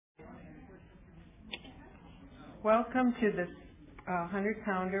Welcome to this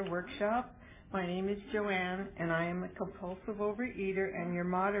 100-pounder workshop. My name is Joanne, and I am a compulsive overeater and your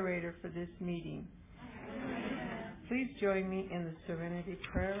moderator for this meeting. Please join me in the Serenity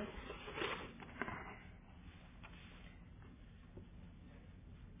Prayer.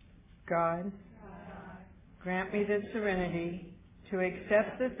 God, grant me the serenity to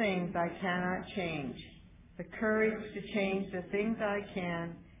accept the things I cannot change, the courage to change the things I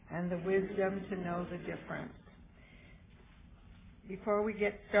can, and the wisdom to know the difference. Before we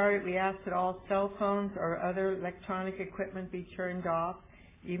get started, we ask that all cell phones or other electronic equipment be turned off.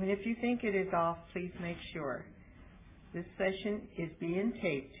 Even if you think it is off, please make sure. This session is being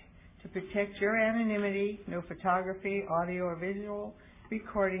taped. To protect your anonymity, no photography, audio, or visual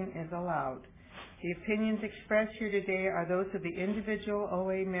recording is allowed. The opinions expressed here today are those of the individual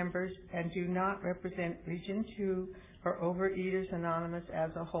OA members and do not represent Region 2 or Overeaters Anonymous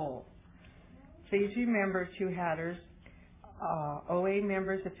as a whole. Please remember, Two Hatters, OA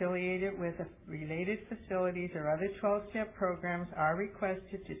members affiliated with related facilities or other 12-step programs are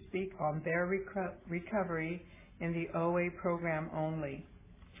requested to speak on their recovery in the OA program only.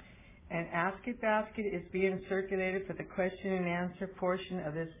 An Ask It basket is being circulated for the question and answer portion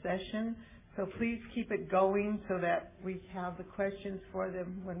of this session, so please keep it going so that we have the questions for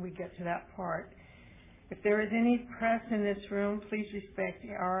them when we get to that part. If there is any press in this room, please respect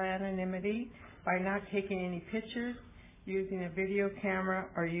our anonymity by not taking any pictures, using a video camera,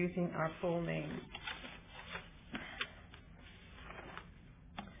 or using our full name.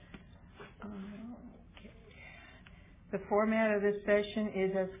 Okay. The format of this session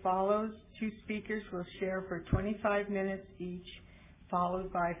is as follows. Two speakers will share for 25 minutes each,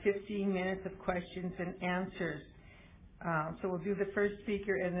 followed by 15 minutes of questions and answers. So we'll do the first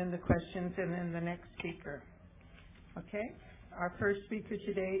speaker and then the questions and then the next speaker. Okay? Our first speaker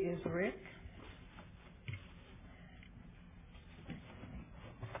today is Rick.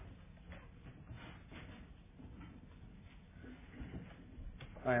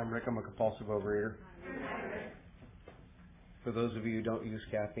 Hi, I'm Rick. I'm a compulsive overeater. For those of you who don't use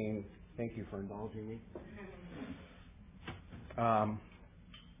caffeine, thank you for indulging me. I'm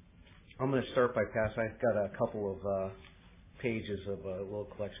going to start by I've got a couple of pages of a little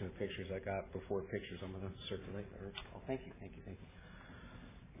collection of pictures I got before pictures I'm going to circulate. Thank you.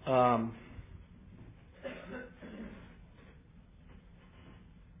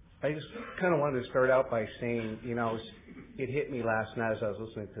 I just kind of wanted to start out by saying, it hit me last night as I was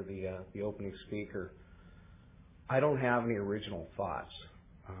listening to the opening speaker. I don't have any original thoughts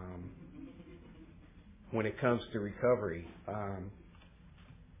when it comes to recovery.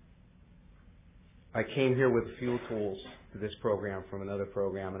 I came here with fuel tools to this program from another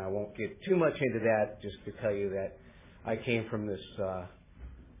program, and I won't get too much into that. Just to tell you that I came from this.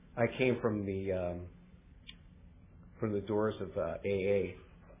 I came from the doors of AA.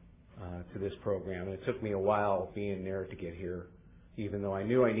 To this program. And it took me a while being there to get here, even though I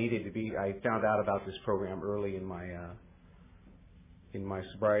knew I needed to be. I found out about this program early in my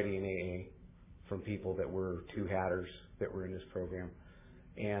sobriety in AA from people that were Two Hatters that were in this program.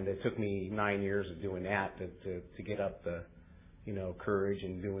 And it took me 9 years of doing that to get up the, courage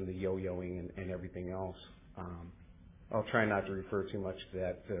and doing the yo-yoing and everything else. I'll try not to refer too much to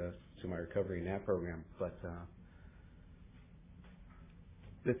that, to my recovery in that program, but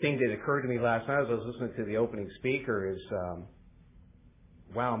the thing that occurred to me last night as I was listening to the opening speaker is,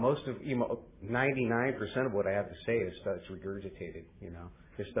 wow, 99% of what I have to say is stuff that's regurgitated,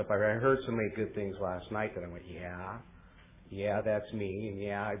 This stuff, I heard so many good things last night that I went, yeah, that's me, and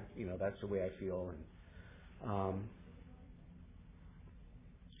that's the way I feel.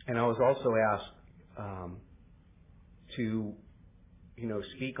 And I was also asked to,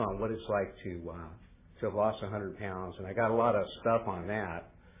 speak on what it's like to have lost 100 pounds, and I got a lot of stuff on that.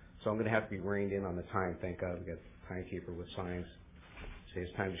 So I'm going to have to be reined in on the time. Thank God we got a timekeeper with signs. Say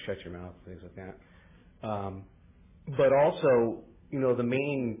it's time to shut your mouth, things like that. But also, the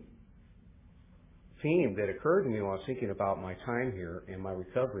main theme that occurred to me while I was thinking about my time here and my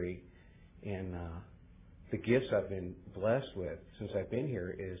recovery and the gifts I've been blessed with since I've been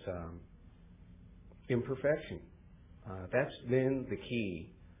here is imperfection. That's been the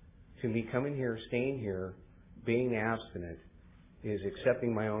key to me coming here, staying here, being abstinent, is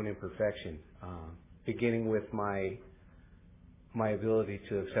accepting my own imperfection, beginning with my ability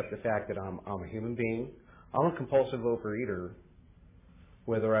to accept the fact that I'm a human being. I'm a compulsive overeater,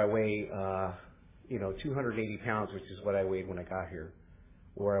 whether I weigh 280 pounds, which is what I weighed when I got here,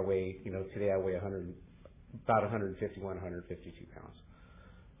 or I weigh, today I weigh about 151, 152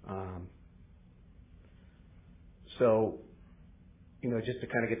 pounds. So just to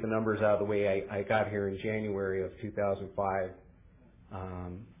kind of get the numbers out of the way, I got here in January of 2005.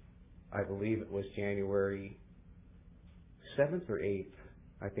 I believe it was January 7th or 8th,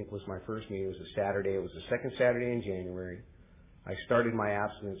 I think was my first meeting. It was a Saturday. It was the second Saturday in January. I started my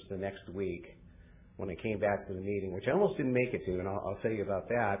abstinence the next week when I came back to the meeting, which I almost didn't make it to, and I'll tell you about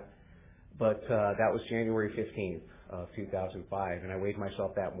that. But that was January 15th of 2005, and I weighed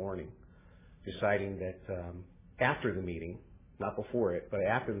myself that morning, deciding that after the meeting, not before it, but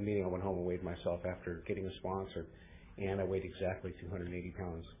after the meeting, I went home and weighed myself after getting a sponsor, and I weighed exactly 280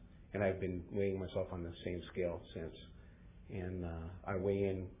 pounds. And I've been weighing myself on the same scale since. And I weigh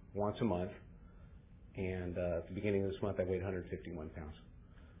in once a month, and at the beginning of this month, I weighed 151 pounds.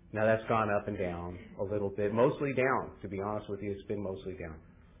 Now, that's gone up and down a little bit, mostly down, to be honest with you. It's been mostly down.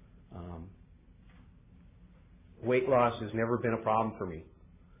 Weight loss has never been a problem for me.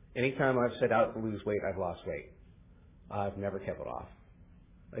 Anytime I've set out to lose weight, I've lost weight. I've never kept it off.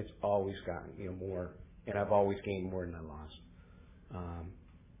 It's always gotten, more, and I've always gained more than I lost.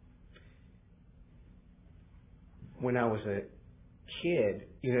 When I was a kid,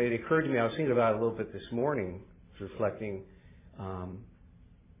 it occurred to me, I was thinking about it a little bit this morning, reflecting,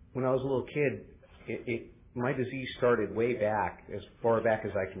 when I was a little kid, my disease started way back, as far back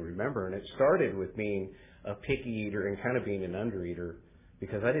as I can remember, and it started with being a picky eater and kind of being an undereater,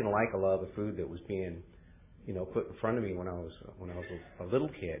 because I didn't like a lot of the food that was being, put in front of me when I was a little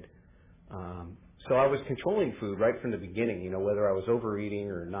kid. So I was controlling food right from the beginning, whether I was overeating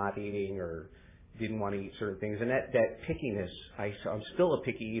or not eating or didn't want to eat certain things. And that pickiness, I'm still a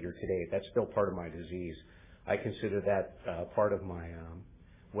picky eater today. That's still part of my disease. I consider that part of my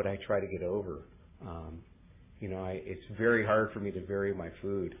what I try to get over. It's very hard for me to vary my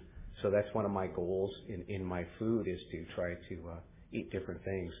food. So that's one of my goals in my food, is to try to eat different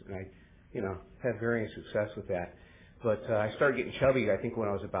things. And I, have varying success with that. But I started getting chubby, I think, when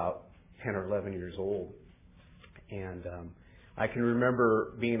I was about 10 or 11 years old. And I can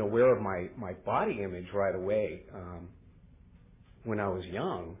remember being aware of my body image right away. When I was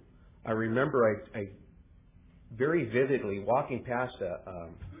young, I remember I very vividly walking past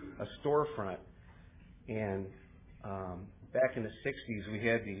a storefront, and back in the 60s, we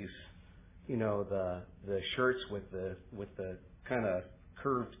had these, the shirts with the kind of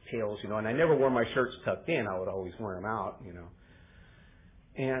curved tails, and I never wore my shirts tucked in. I would always wear them out,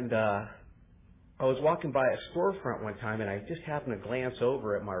 And I was walking by a storefront one time, and I just happened to glance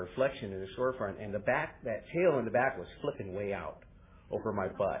over at my reflection in the storefront, and that tail in the back was flipping way out over my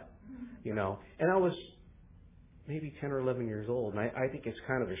butt, And I was maybe 10 or 11 years old, and I think it's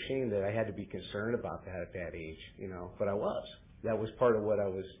kind of a shame that I had to be concerned about that at that age, But I was. That was part of what I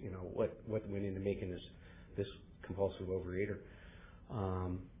was, what went into making this compulsive overeater.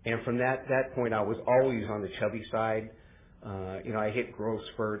 And from that point, I was always on the chubby side. I hit growth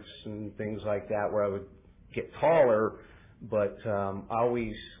spurts and things like that where I would get taller, but I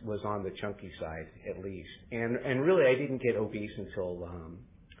always was on the chunky side, at least. And really, I didn't get obese until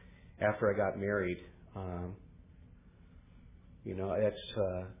after I got married.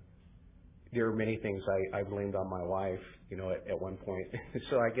 There are many things I blamed on my wife, at one point.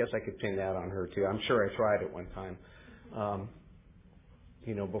 So I guess I could pin that on her too. I'm sure I tried at one time.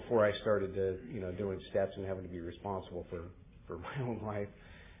 Before I started to, doing steps and having to be responsible for my own life.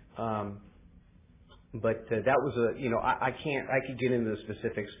 But that was I could get into the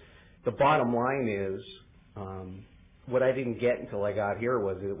specifics. The bottom line is, what I didn't get until I got here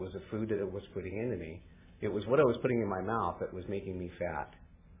was it was the food that it was putting into me. It was what I was putting in my mouth that was making me fat.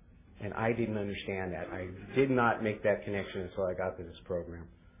 And I didn't understand that. I did not make that connection until I got to this program.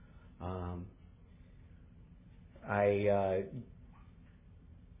 I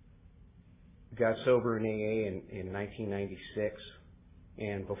got sober in AA in 1996,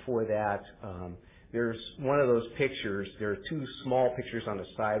 and before that, there's one of those pictures. There are two small pictures on the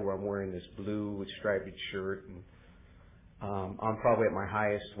side where I'm wearing this blue striped shirt, and I'm probably at my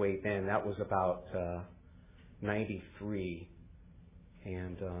highest weight then. That was about 93,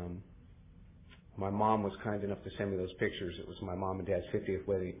 and my mom was kind enough to send me those pictures. It was my mom and dad's 50th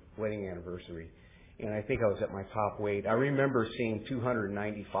wedding anniversary. And I think I was at my top weight. I remember seeing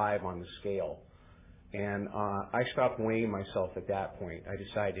 295 on the scale. And I stopped weighing myself at that point. I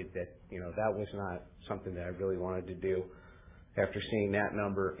decided that, that was not something that I really wanted to do after seeing that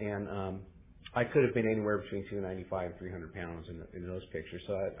number. And I could have been anywhere between 295 and 300 pounds in those pictures.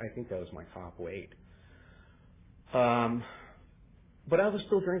 So I think that was my top weight. But I was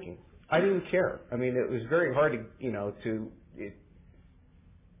still drinking. I didn't care. I mean, it was very hard to,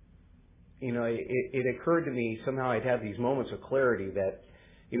 it occurred to me somehow I'd have these moments of clarity that,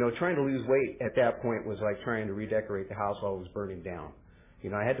 trying to lose weight at that point was like trying to redecorate the house while it was burning down.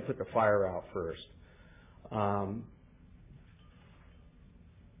 I had to put the fire out first.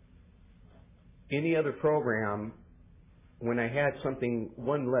 Any other program, when I had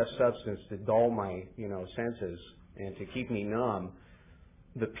one less substance to dull my, senses and to keep me numb,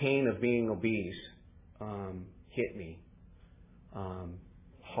 the pain of being obese hit me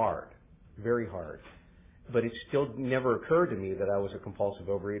hard, very hard. But it still never occurred to me that I was a compulsive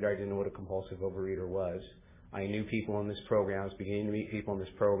overeater. I didn't know what a compulsive overeater was. I knew people in this program. I was beginning to meet people in this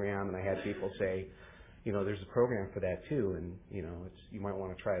program, and I had people say, there's a program for that too, and you might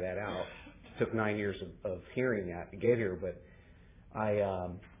want to try that out. It took 9 years of hearing that to get here, but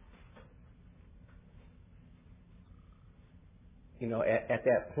at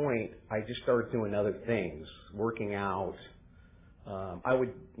that point, I just started doing other things, working out. I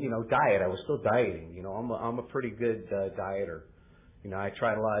would, diet. I was still dieting. I'm a pretty good dieter. I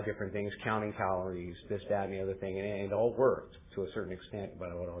tried a lot of different things, counting calories, this, that, and the other thing, and it all worked to a certain extent,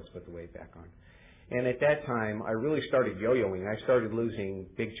 but I would always put the weight back on. And at that time, I really started yo-yoing. I started losing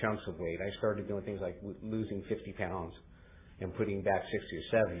big chunks of weight. I started doing things like losing 50 pounds and putting back 60 or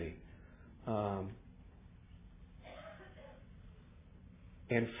 70.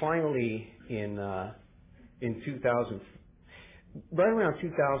 And finally, in 2000, right around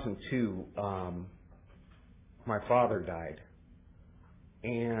 2002, my father died.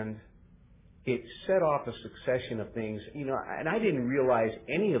 And it set off a succession of things, and I didn't realize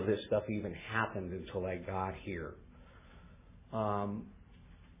any of this stuff even happened until I got here. My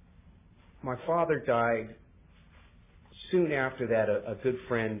father died. Soon after that, a good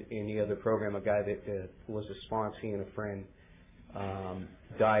friend in the other program, a guy that was a sponsee and a friend,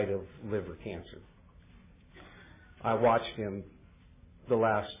 died of liver cancer. I watched him the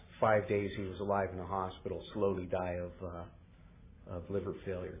last 5 days he was alive in the hospital slowly die of liver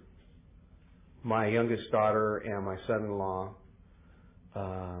failure. My youngest daughter and my son-in-law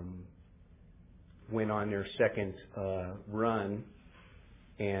went on their second run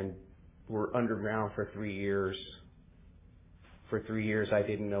and were underground for 3 years. For 3 years, I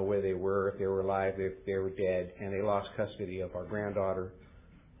didn't know where they were, if they were alive, if they were dead, and they lost custody of our granddaughter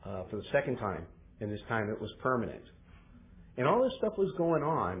for the second time, and this time it was permanent. And all this stuff was going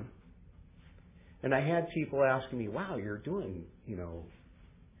on, and I had people asking me, wow, you're doing,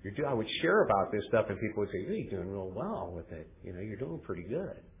 I would share about this stuff, and people would say, you're doing real well with it. You're doing pretty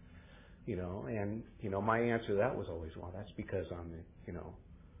good. And my answer to that was always, well, that's because I'm the,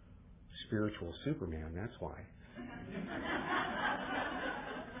 spiritual Superman. That's why.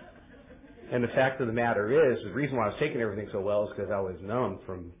 And the fact of the matter is, the reason why I was taking everything so well is because I was numb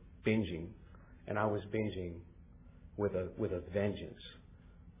from binging, and I was binging with a vengeance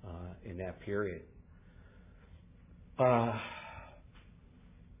in that period.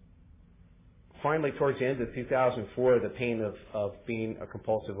 Finally, towards the end of 2004, the pain of being a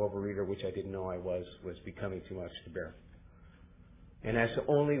compulsive overeater, which I didn't know I was becoming too much to bear. And that's the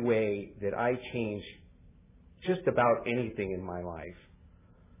only way that I changed just about anything in my life.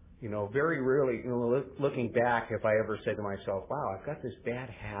 Very rarely, looking back, if I ever said to myself, wow, I've got this bad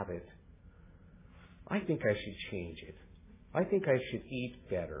habit. I think I should change it. I think I should eat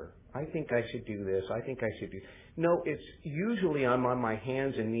better. I think I should do this. I think I should do... No, it's usually I'm on my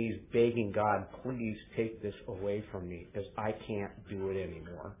hands and knees begging God, please take this away from me because I can't do it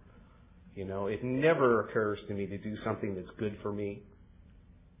anymore. It never occurs to me to do something that's good for me.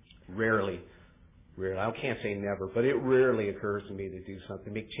 Rarely. I can't say never, but it rarely occurs to me to do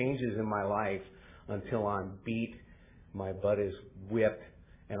something, make changes in my life until I'm beat, my butt is whipped,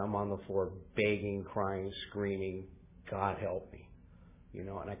 and I'm on the floor begging, crying, screaming, God help me. And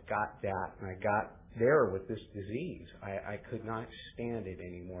I got that, and I got there with this disease. I could not stand it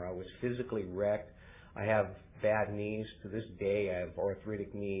anymore. I was physically wrecked. I have bad knees to this day. I have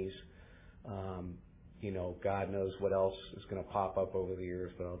arthritic knees. God knows what else is going to pop up over the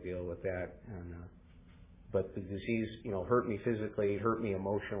years, but I'll deal with that. But the disease, hurt me physically, hurt me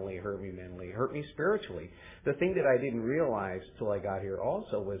emotionally, hurt me mentally, hurt me spiritually. The thing that I didn't realize till I got here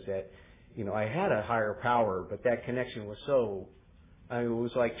also was that, I had a higher power, but that connection was it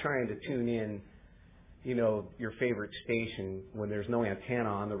was like trying to tune in, your favorite station when there's no antenna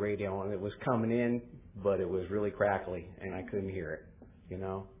on the radio, and it was coming in, but it was really crackly, and I couldn't hear it,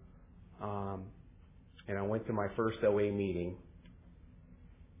 And I went to my first OA meeting.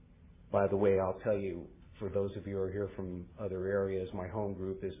 By the way, I'll tell you, for those of you who are here from other areas, my home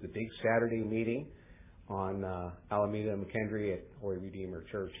group is the big Saturday meeting on Alameda and McKendree at Holy Redeemer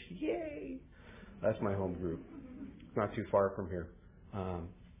Church. Yay! That's my home group. It's not too far from here. I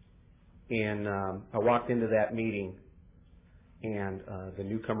walked into that meeting, and the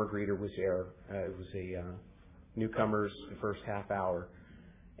newcomer greeter was there. It was a newcomers the first half hour,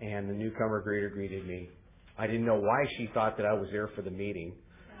 and the newcomer greeter greeted me. I didn't know why she thought that I was there for the meeting,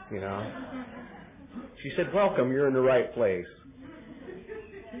 you know. She said, "Welcome, you're in the right place."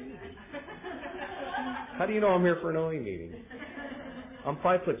 How do you know I'm here for an OA meeting? I'm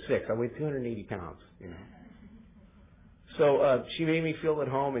 5'6". I weigh 280 pounds, you know. So she made me feel at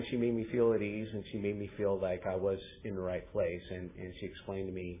home, and she made me feel at ease, and she made me feel like I was in the right place, and she explained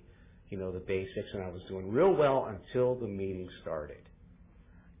to me, you know, the basics, and I was doing real well until the meeting started.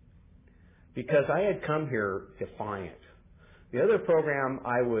 Because I had come here defiant. The other program,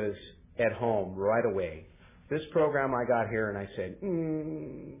 I was at home right away. This program, I got here and I said,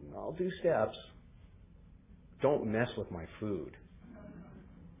 I'll do steps. Don't mess with my food.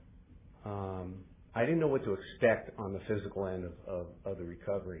 I didn't know what to expect on the physical end of the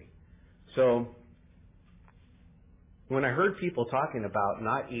recovery. So when I heard people talking about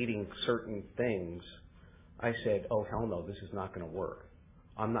not eating certain things, I said, oh, hell no, this is not going to work.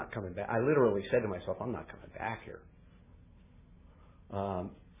 I'm not coming back. I literally said to myself, I'm not coming back here.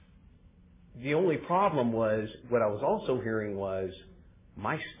 The only problem was, what I was also hearing was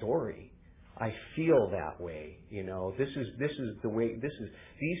my story. I feel that way, you know. This is the way.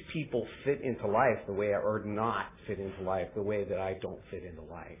 These people fit into life the way, or not fit into life the way that I don't fit into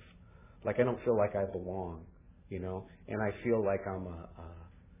life. Like I don't feel like I belong, you know. And I feel like I'm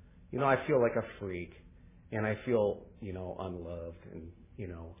I feel like a freak, and I feel, you know, unloved, and you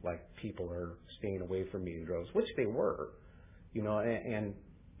know, like people are staying away from me in droves, which they were, you know, and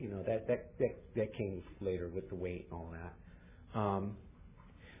you know that came later with the weight and all that.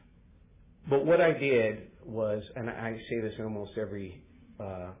 But what I did was, and I say this almost every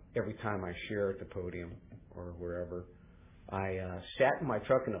time I share at the podium or wherever, I sat in my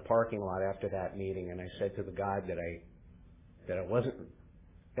truck in the parking lot after that meeting, and I said to the God that I wasn't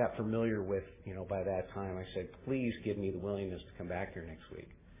that familiar with, you know, by that time, I said, please give me the willingness to come back here next week.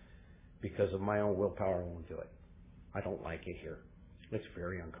 Because of my own willpower, I won't do it. I don't like it here. It's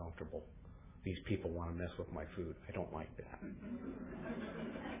very uncomfortable. These people want to mess with my food. I don't like that.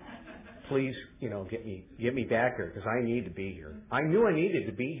 Please, you know, get me back here, because I need to be here. I knew I needed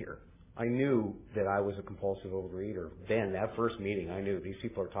to be here. I knew that I was a compulsive overeater. Then, that first meeting, I knew these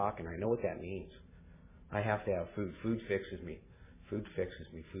people are talking. I know what that means. I have to have food. Food fixes me. Food fixes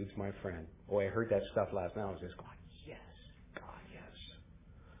me. Food's my friend. Boy, I heard that stuff last night. I was just going, yes, God, yes.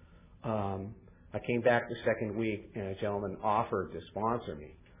 I came back the second week, and a gentleman offered to sponsor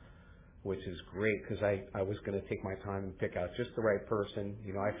me, which is great, because I was going to take my time and pick out just the right person.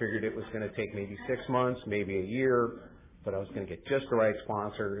 You know, I figured it was going to take maybe 6 months, maybe a year, but I was going to get just the right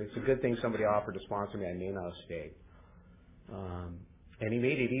sponsor. It's a good thing somebody offered to sponsor me. I may not have stayed. And he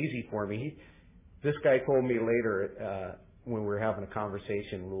made it easy for me. This guy told me later, when we were having a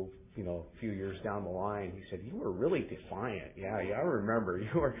conversation, a few years down the line, he said, you were really defiant. Yeah, I remember.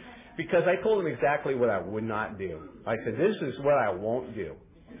 You were, because I told him exactly what I would not do. I said, this is what I won't do.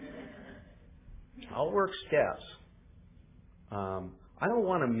 I'll work steps. I don't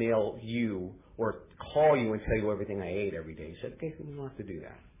want to mail you or call you and tell you everything I ate every day. He said, okay, you don't have to do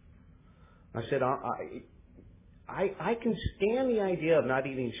that. I said, I can stand the idea of not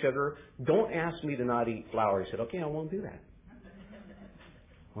eating sugar. Don't ask me to not eat flour. He said, okay, I won't do that.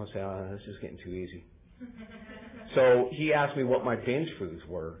 I said, oh, this is getting too easy. So he asked me what my binge foods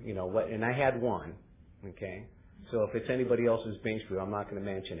were, you know, and I had one, okay? So if it's anybody else's binge food, I'm not going to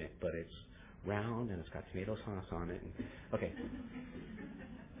mention it, but it's round and it's got tomato sauce on it. And, okay.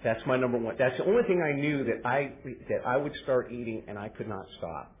 That's my number one. That's the only thing I knew that I would start eating, and I could not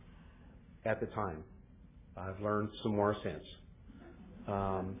stop at the time. I've learned some more since.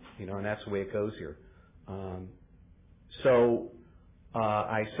 And that's the way it goes here. So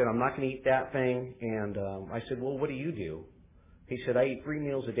I said, I'm not going to eat that thing. And I said, well, what do you do? He said, I eat 3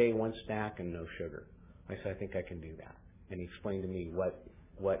 meals a day, 1 snack, and no sugar. I said, I think I can do that. And he explained to me what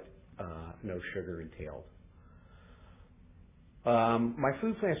no sugar entailed. My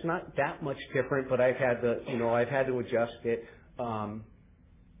food plan's not that much different, but I've had to adjust it. And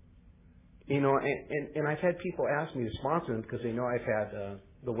I've had people ask me to sponsor them because they know I've had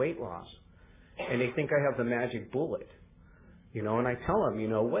the weight loss, and they think I have the magic bullet. And I tell them,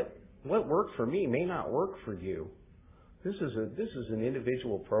 what worked for me may not work for you. This is an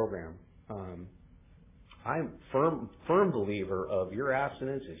individual program. I'm firm believer of your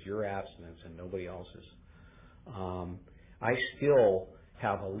abstinence is your abstinence and nobody else's. I still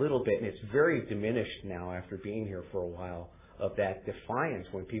have a little bit, and it's very diminished now after being here for a while, of that defiance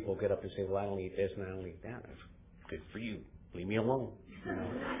when people get up and say, well, I don't eat this and I don't eat that. It's good for you. Leave me alone.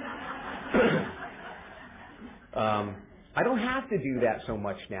 I don't have to do that so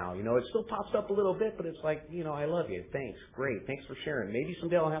much now. You know, it still pops up a little bit, but it's like, you know, I love you. Thanks. Great. Thanks for sharing. Maybe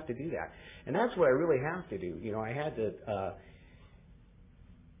someday I'll have to do that. And that's what I really have to do. You know, I had to,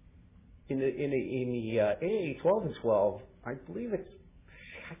 in the AA 12 and 12, I believe it's,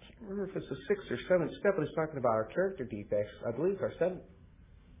 I can't remember if it's the 6th or 7th step, but it's talking about our character defects. I believe it's our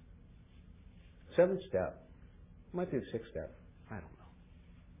 7th step. It might be the 6th step. I don't know.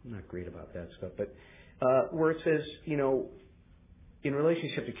 I'm not great about that stuff, but where it says, you know, in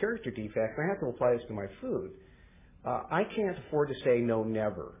relationship to character defects, I have to apply this to my food. I can't afford to say no,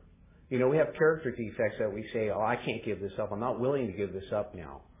 never. You know, we have character defects that we say, oh, I can't give this up. I'm not willing to give this up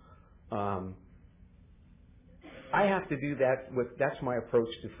now. I have to do that that's my approach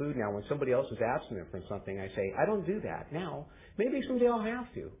to food now. When somebody else is asking me for something, I say, I don't do that now. Maybe someday I'll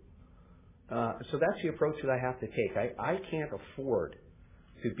have to. So that's the approach that I have to take. I can't afford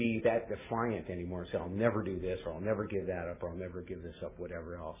to be that defiant anymore and say, I'll never do this, or I'll never give that up, or I'll never give this up,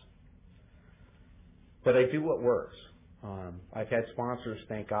 whatever else. But I do what works. I've had sponsors,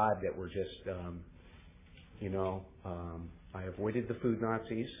 thank God, that were just, you know, I avoided the food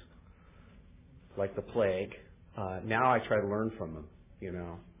Nazis like the plague. Now I try to learn from them, you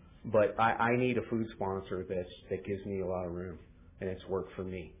know. But I need a food sponsor that gives me a lot of room, and it's worked for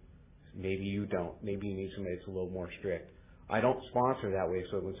me. Maybe you don't. Maybe you need somebody that's a little more strict. I don't sponsor that way,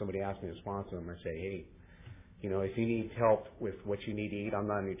 so when somebody asks me to sponsor them, I say, hey, you know, if you need help with what you need to eat, I'm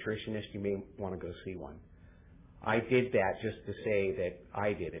not a nutritionist, you may want to go see one. I did that just to say that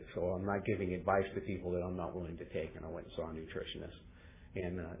I did it, so I'm not giving advice to people that I'm not willing to take, and I went and saw a nutritionist.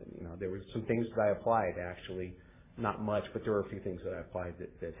 And, you know, there were some things that I applied, actually, not much, but there were a few things that I applied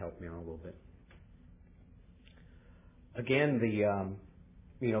that helped me out a little bit. Again,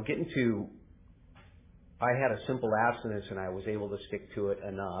 you know, getting to, I had a simple abstinence and I was able to stick to it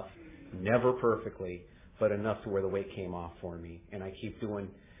enough, never perfectly, but enough to where the weight came off for me. And I keep doing,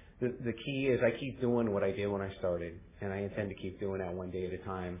 the key is I keep doing what I did when I started, and I intend to keep doing that one day at a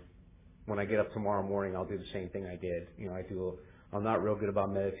time. When I get up tomorrow morning, I'll do the same thing I did. You know, I'm not real good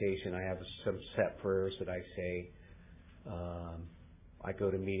about meditation. I have some set prayers that I say. I go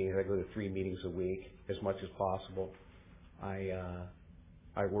to meetings. I go to 3 meetings a week as much as possible.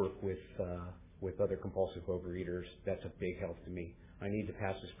 I work with other compulsive overeaters. That's a big help to me. I need to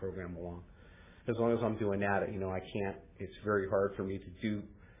pass this program along. As long as I'm doing that, you know, I can't. It's very hard for me to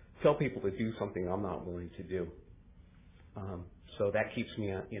tell people to do something I'm not willing to do. So that keeps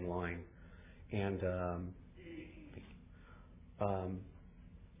me in line. And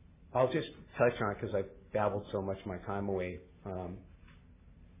I'll just touch on it because I've babbled so much my time away.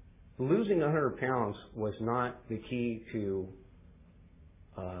 Losing 100 pounds was not the key to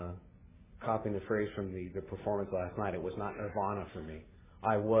copying the phrase from the performance last night. It was not nirvana for me.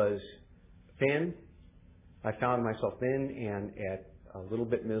 I was thin. I found myself thin and a little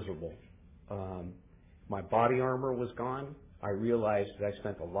bit miserable. My body armor was gone. I realized that I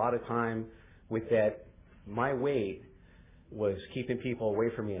spent a lot of time with that. My weight was keeping people away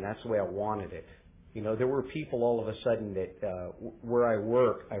from me, and that's the way I wanted it. You know, there were people all of a sudden that where I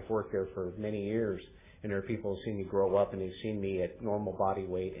work, I've worked there for many years, and there are people who've seen me grow up and they've seen me at normal body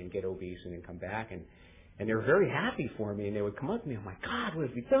weight and get obese and then come back, and they were very happy for me, and they would come up to me. I'm like, God, what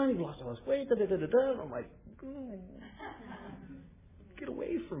have you done? You've lost all this weight. Da, da, da, da, da. I'm like, get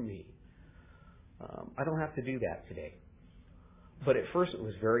away from me. I don't have to do that today. But at first it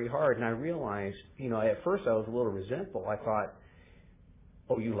was very hard, and I realized, you know, at first I was a little resentful. I thought,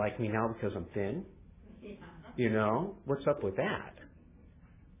 oh, you like me now because I'm thin? You know, what's up with that?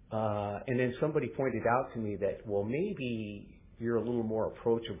 And then somebody pointed out to me that, well, maybe you're a little more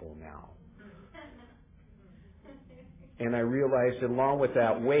approachable now. And I realized that along with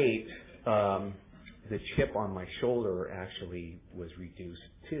that weight, the chip on my shoulder actually was reduced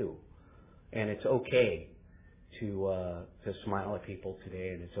too. And it's okay to smile at people today,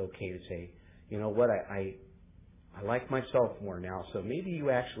 and it's okay to say, you know what, I like myself more now, so maybe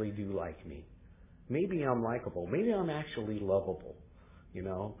you actually do like me. Maybe I'm likable. Maybe I'm actually lovable. You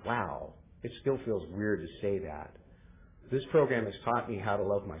know, wow. It still feels weird to say that. This program has taught me how to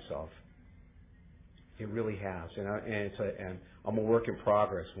love myself. It really has, and I'm a work in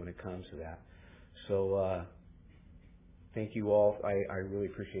progress when it comes to that. So thank you all. I really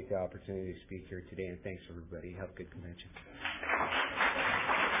appreciate the opportunity to speak here today, and thanks everybody. Have a good convention.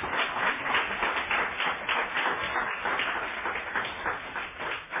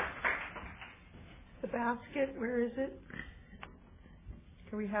 The basket, where is it?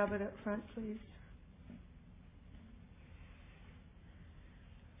 Can we have it up front, please?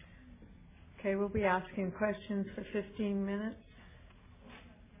 Okay, we'll be asking questions for 15 minutes.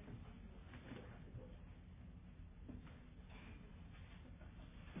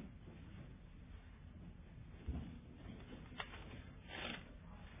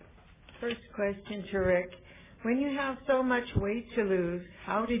 First question to Rick. When you have so much weight to lose,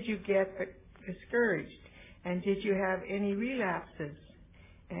 how did you get discouraged? And did you have any relapses?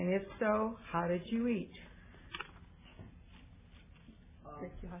 And if so, how did you eat?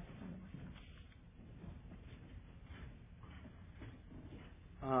 Rick, you have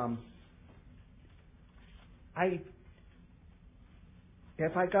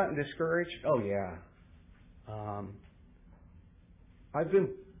Have I gotten discouraged? Oh yeah. I've been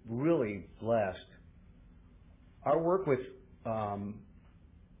really blessed. I work with a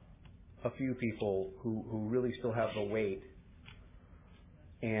few people who really still have the weight,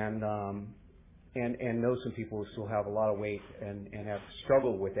 and know some people who still have a lot of weight and have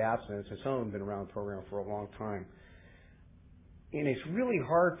struggled with abstinence, and some have been around the program for a long time. And it's really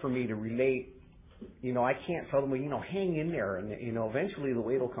hard for me to relate. I can't tell them, hang in there, and eventually the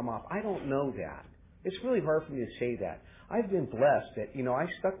weight will come off. I don't know that. It's really hard for me to say that. I've been blessed that I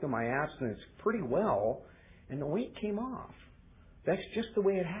stuck to my abstinence pretty well, and the weight came off. That's just the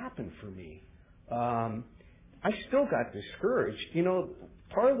way it happened for me. I still got discouraged.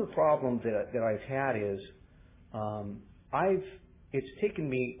 Part of the problem that I've had is it's taken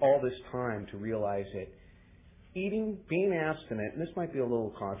me all this time to realize that being abstinent, and this might be a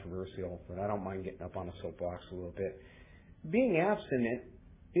little controversial, but I don't mind getting up on a soapbox a little bit. Being abstinent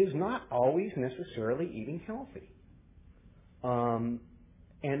is not always necessarily eating healthy.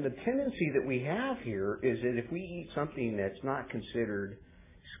 And the tendency that we have here is that if we eat something that's not considered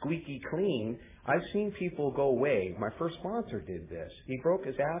squeaky clean, I've seen people go away. My first sponsor did this. He broke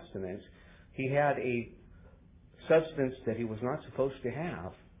his abstinence. He had a substance that he was not supposed to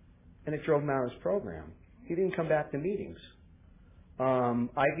have, and it drove him out of his program. He didn't come back to meetings.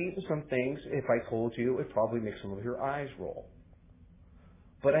 I've eaten some things, if I told you, it probably makes some of your eyes roll.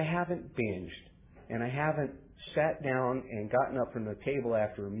 But I haven't binged, and I haven't sat down and gotten up from the table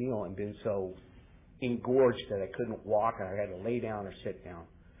after a meal and been so engorged that I couldn't walk and I had to lay down or sit down.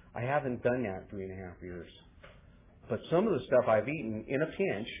 I haven't done that in 3.5 years. But some of the stuff I've eaten in a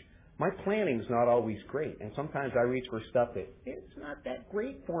pinch, my planning's not always great, and sometimes I reach for stuff that it's not that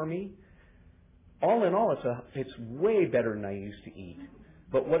great for me. All in all, it's way better than I used to eat.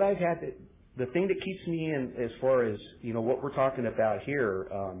 But what I've had, the thing that keeps me in as far as, what we're talking about here,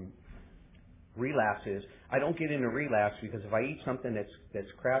 relapses, I don't get into relapse because if I eat something that's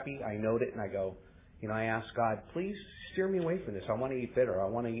crappy, I note it and I go, I ask God, please steer me away from this. I want to eat better. I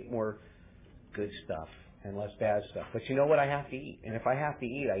want to eat more good stuff and less bad stuff. But you know what? I have to eat. And if I have to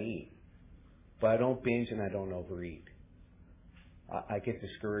eat, I eat. But I don't binge and I don't overeat. I get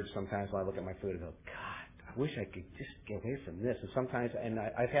discouraged sometimes when I look at my food and go, God, I wish I could just get away from this. And sometimes,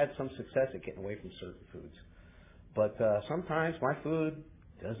 I've had some success at getting away from certain foods. But sometimes my food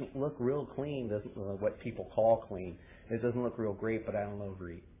doesn't look real clean, doesn't look what people call clean. It doesn't look real great, but I don't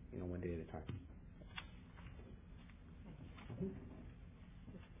overeat, one day at a time.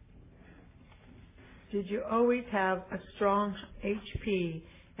 Did you always have a strong HP?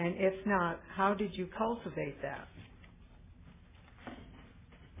 And if not, how did you cultivate that?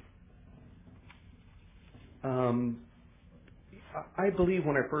 I believe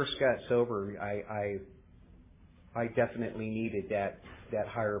when I first got sober, I definitely needed that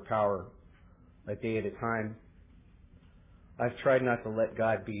higher power a day at a time. I've tried not to let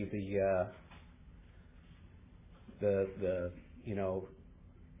God be the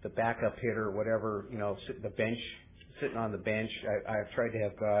backup hitter, whatever, sitting on the bench. I've tried to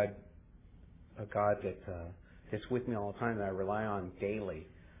have a God that's with me all the time, that I rely on daily,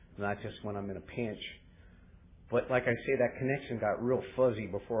 not just when I'm in a pinch. But like I say, that connection got real fuzzy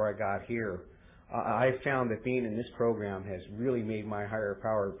before I got here. I found that being in this program has really made my higher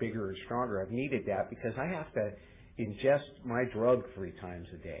power bigger and stronger. I've needed that because I have to ingest my drug 3 times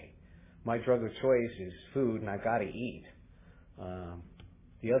a day. My drug of choice is food, and I've got to eat.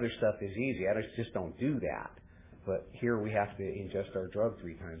 The other stuff is easy. I just don't do that. But here we have to ingest our drug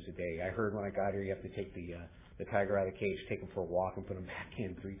 3 times a day. I heard when I got here you have to take the tiger out of the cage, take him for a walk, and put him back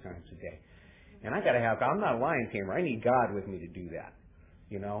in 3 times a day. And I'm not a lion tamer. I need God with me to do that,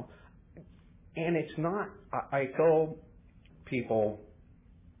 And it's not, I tell people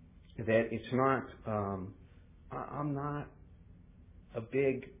that it's not, I'm not a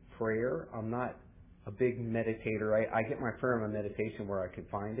big prayer. I'm not a big meditator. I get my prayer and my meditation where I could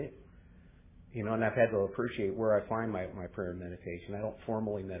find it, and I've had to appreciate where I find my prayer and meditation. I don't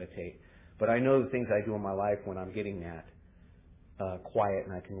formally meditate, but I know the things I do in my life when I'm getting that quiet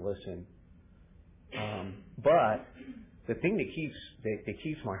and I can listen. But the thing that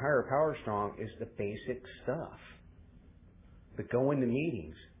keeps my higher power strong is the basic stuff. The going to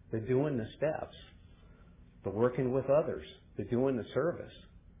meetings, the doing the steps, the working with others, the doing the service.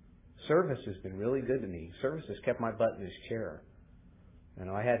 Service has been really good to me. Service has kept my butt in this chair. You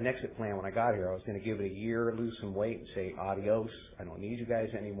know, I had an exit plan when I got here. I was going to give it a year, lose some weight, and say adios. I don't need you guys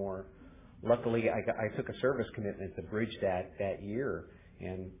anymore. Luckily, I took a service commitment to bridge that year,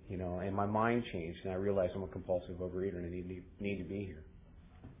 and you know, and my mind changed, and I realized I'm a compulsive overeater and I need to be here.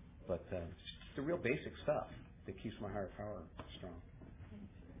 But it's the real basic stuff that keeps my higher power strong.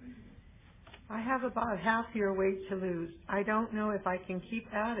 I have about half your weight to lose. I don't know if I can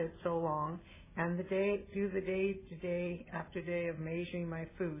keep at it so long, and do the day after day of measuring my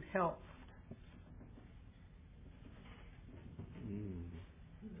food help.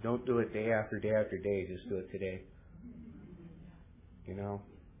 Don't do it day after day after day. Just do it today. You know,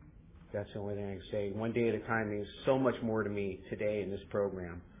 that's the only thing I can say. One day at a time means so much more to me today in this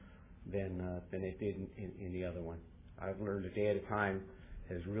program than it did in the other one. I've learned a day at a time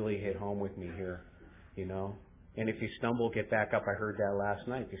has really hit home with me here, you know. And if you stumble, get back up. I heard that last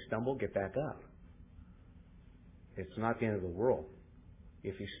night. If you stumble, get back up. It's not the end of the world.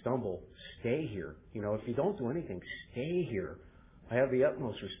 If you stumble, stay here. You know, if you don't do anything, stay here. I have the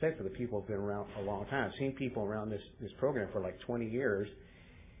utmost respect for the people who have been around a long time. I've seen people around this program for like 20 years,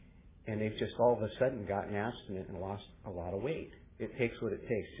 and they've just all of a sudden gotten abstinent and lost a lot of weight. It takes what it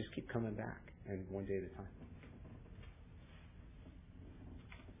takes. Just keep coming back, and one day at a time.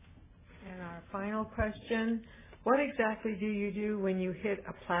 And our final question, what exactly do you do when you hit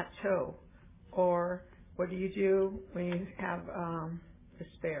a plateau? Or what do you do when you have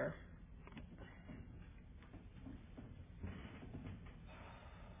despair?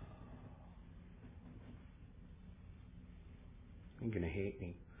 You're going to hate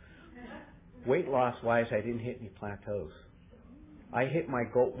me. Weight loss wise, I didn't hit any plateaus. I hit my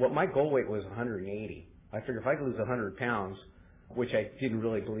goal. Well, my goal weight was 180. I figured if I could lose 100 pounds, which I didn't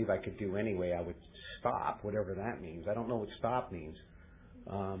really believe I could do anyway, I would stop, whatever that means. I don't know what stop means.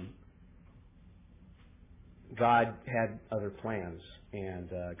 God had other plans and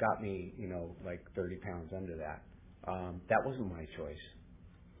got me, you know, like 30 pounds under that. That wasn't my choice.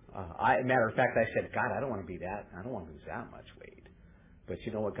 Matter of fact, I said, God, I don't want to be that. I don't want to lose that much weight. But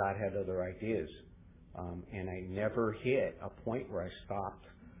you know what? God had other ideas. And I never hit a point where I stopped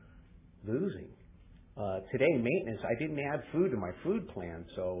losing. Today, maintenance, I didn't add food to my food plan.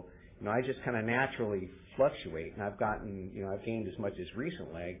 So, you know, I just kind of naturally fluctuate. And I've gotten, you know, I've gained as much as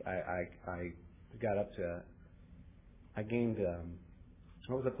recently. I got up to, I gained,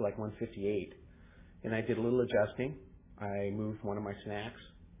 I was up to like 158. And I did a little adjusting. I moved one of my snacks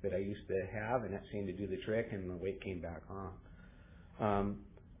that I used to have, and that seemed to do the trick, and the weight came back on.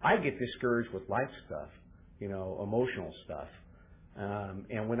 I get discouraged with life stuff, you know, emotional stuff.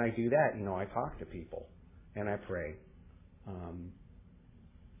 And when I do that, you know, I talk to people and I pray.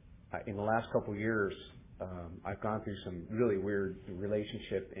 In the last couple of years, I've gone through some really weird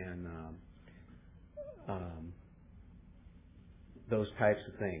relationship and those types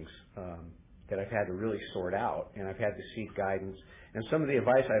of things that I've had to really sort out, and I've had to seek guidance. And some of the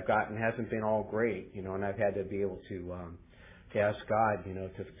advice I've gotten hasn't been all great, you know, and I've had to be able to ask God, you know,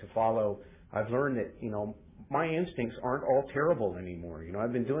 to follow. I've learned that, you know, my instincts aren't all terrible anymore. You know,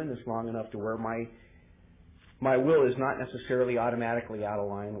 I've been doing this long enough to where my will is not necessarily automatically out of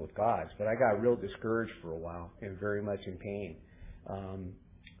line with God's, but I got real discouraged for a while and very much in pain.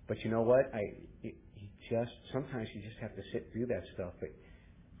 But you know what? Sometimes you just have to sit through that stuff, but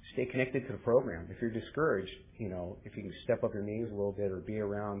stay connected to the program. If you're discouraged, you know, if you can step up your knees a little bit or be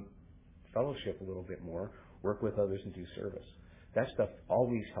around fellowship a little bit more, work with others and do service. That stuff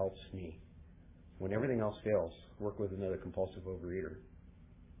always helps me. When everything else fails, work with another compulsive overeater.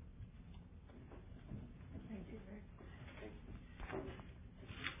 Thank you, Rick.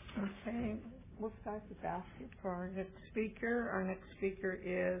 Okay, we'll start the basket for our next speaker. Our next speaker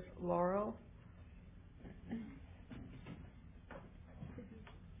is Laurel.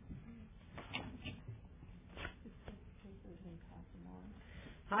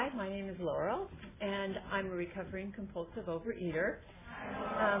 Hi, my name is Laurel, and I'm a recovering compulsive overeater.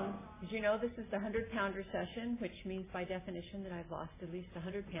 As you know, this is the 100-pounder session, which means by definition that I've lost at least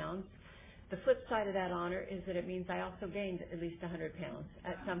 100 pounds. The flip side of that honor is that it means I also gained at least 100 pounds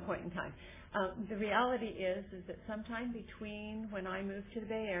at some point in time. The reality is that sometime between when I moved to the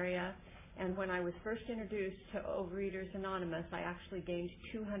Bay Area and when I was first introduced to Overeaters Anonymous, I actually gained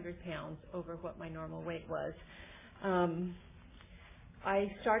 200 pounds over what my normal weight was.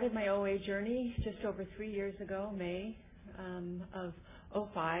 I started my OA journey just over 3 years ago, May of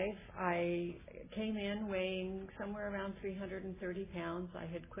 2005. I came in weighing somewhere around 330 pounds. I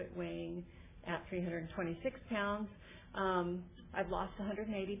had quit weighing at 326 pounds. I've lost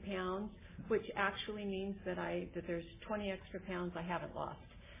 180 pounds, which actually means that there's 20 extra pounds I haven't lost.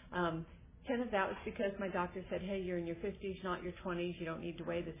 10 of that was because my doctor said, hey, you're in your 50s, not your 20s, you don't need to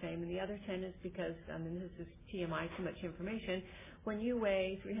weigh the same. And the other 10 is because, and this is TMI, too much information, when you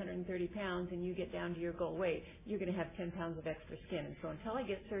weigh 330 pounds and you get down to your goal weight, you're going to have 10 pounds of extra skin. And so until I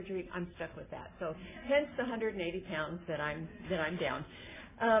get surgery, I'm stuck with that. So hence the 180 pounds that I'm down.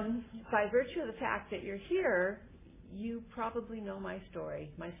 By virtue of the fact that you're here, you probably know my story.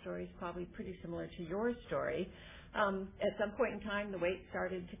 My story is probably pretty similar to your story. At some point in time, the weight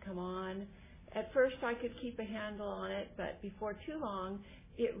started to come on. At first, I could keep a handle on it, but before too long,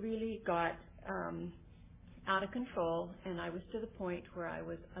 it really got out of control, and I was to the point where I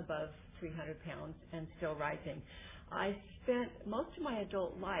was above 300 pounds and still rising. I spent most of my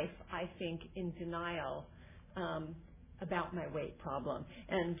adult life, I think, in denial about my weight problem,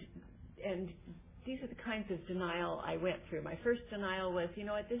 and these are the kinds of denial I went through. My first denial was, you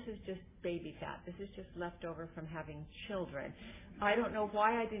know what, this is just baby fat. This is just left over from having children. I don't know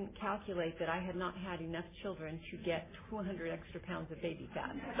why I didn't calculate that I had not had enough children to get 200 extra pounds of baby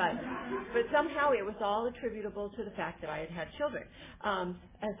fat. But somehow it was all attributable to the fact that I had had children.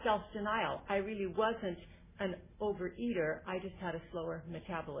 As self-denial, I really wasn't an overeater. I just had a slower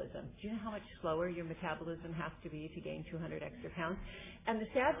metabolism. Do you know how much slower your metabolism has to be to gain 200 extra pounds? And the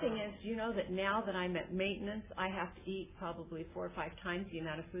sad thing is, you know that now that I'm at maintenance, I have to eat probably 4 or 5 times the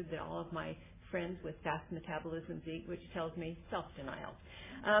amount of food that all of my friends with fast metabolisms eat, which tells me self-denial.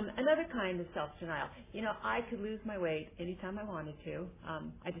 Another kind of self-denial. You know, I could lose my weight anytime I wanted to.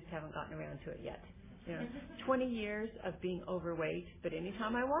 I just haven't gotten around to it yet. You know, 20 years of being overweight, but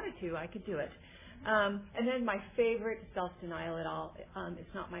anytime I wanted to, I could do it. And then my favorite self-denial at all,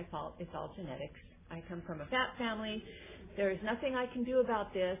 it's not my fault, it's all genetics. I come from a fat family. There is nothing I can do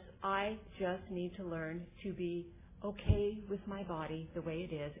about this. I just need to learn to be okay with my body the way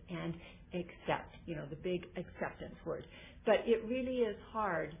it is and accept, you know, the big acceptance word. But it really is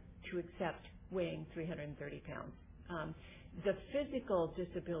hard to accept weighing 330 pounds. The physical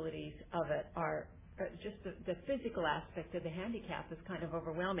disabilities of it are just the physical aspect of the handicap is kind of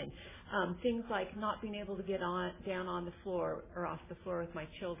overwhelming. Things like not being able to get down on the floor or off the floor with my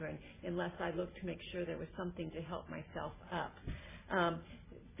children unless I looked to make sure there was something to help myself up.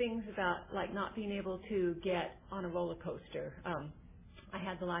 Things about like not being able to get on a roller coaster. I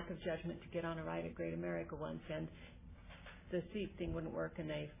had the lack of judgment to get on a ride at Great America once, and the seat thing wouldn't work, and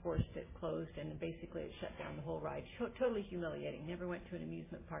they forced it closed, and basically it shut down the whole ride. Totally humiliating. Never went to an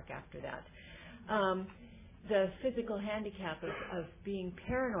amusement park after that. The physical handicap of being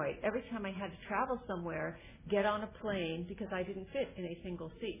paranoid. Every time I had to travel somewhere, get on a plane because I didn't fit in a single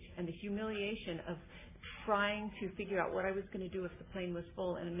seat, and the humiliation of trying to figure out what I was going to do if the plane was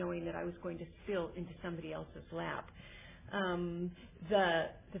full and knowing that I was going to spill into somebody else's lap.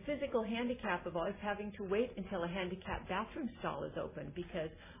 The physical handicap of always having to wait until a handicapped bathroom stall is open because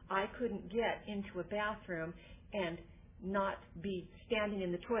I couldn't get into a bathroom and not be standing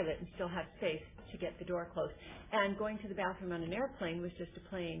in the toilet and still have space to get the door closed. And going to the bathroom on an airplane was just a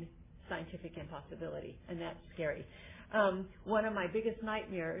plain scientific impossibility, and that's scary. One of my biggest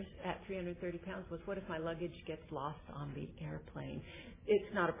nightmares at 330 pounds was, what if my luggage gets lost on the airplane?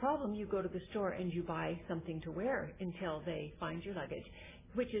 It's not a problem. You go to the store and you buy something to wear until they find your luggage,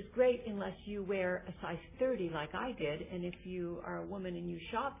 which is great unless you wear a size 30 like I did. And if you are a woman and you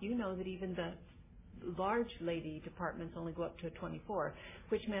shop, you know that even the large lady departments only go up to a 24,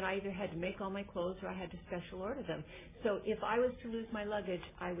 which meant I either had to make all my clothes or I had to special order them. So if I was to lose my luggage,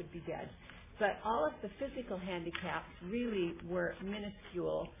 I would be dead. But all of the physical handicaps really were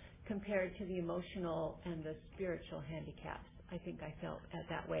minuscule compared to the emotional and the spiritual handicaps I think I felt at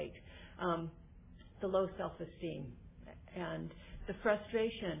that weight. The low self-esteem and the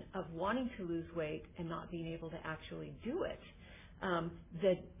frustration of wanting to lose weight and not being able to actually do it.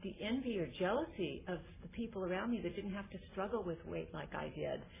 The envy or jealousy of the people around me that didn't have to struggle with weight like I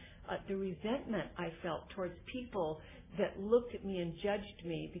did. The resentment I felt towards people that looked at me and judged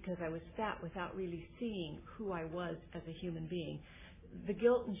me because I was fat without really seeing who I was as a human being. The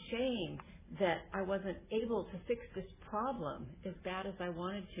guilt and shame that I wasn't able to fix this problem as bad as I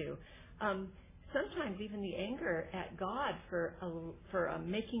wanted to. Sometimes even the anger at God for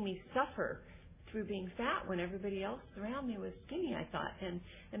making me suffer through being fat when everybody else around me was skinny, I thought, and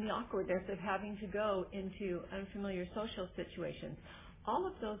the awkwardness of having to go into unfamiliar social situations. All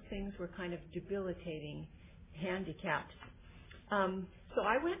of those things were kind of debilitating handicaps. So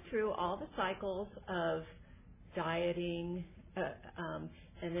I went through all the cycles of dieting,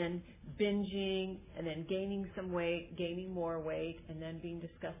 and then binging, and then gaining some weight, gaining more weight, and then being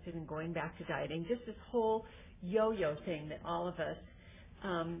disgusted and going back to dieting. Just this whole yo-yo thing that all of us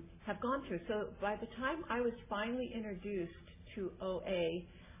have gone through. So by the time I was finally introduced to OA,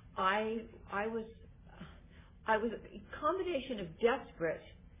 I was a combination of desperate,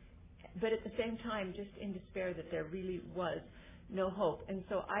 but at the same time just in despair that there really was no hope. And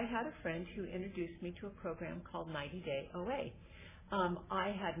so I had a friend who introduced me to a program called 90 Day OA.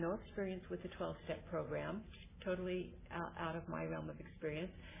 I had no experience with the 12-step program, totally out of my realm of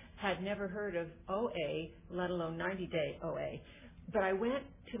experience, had never heard of OA, let alone 90 Day OA. But I went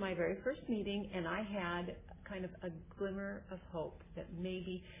to my very first meeting and I had kind of a glimmer of hope that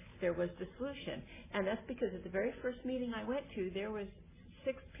maybe there was the solution. And that's because at the very first meeting I went to, there was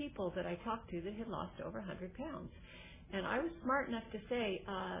 6 people that I talked to that had lost over 100 pounds. And I was smart enough to say,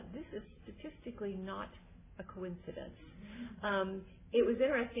 this is statistically not a coincidence. It was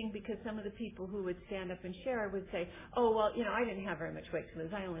interesting because some of the people who would stand up and share would say, oh, well, I didn't have very much weight to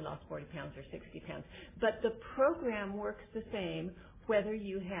lose. I only lost 40 pounds or 60 pounds. But the program works the same whether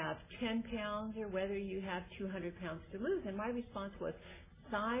you have 10 pounds or whether you have 200 pounds to lose. And my response was,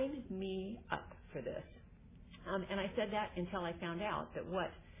 sign me up for this. And I said that until I found out that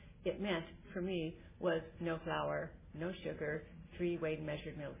what it meant for me was no flour, no sugar, 3 weighed and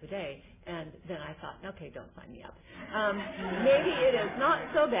measured meals a day. And then I thought, okay, don't sign me up. Maybe it is not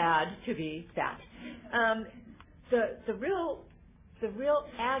so bad to be fat. The real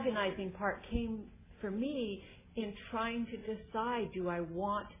agonizing part came for me in trying to decide, do I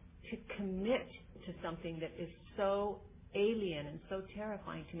want to commit to something that is so alien and so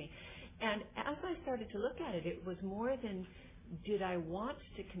terrifying to me? And as I started to look at it, it was more than did I want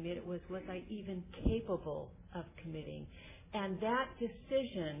to commit, it was I even capable of committing? And that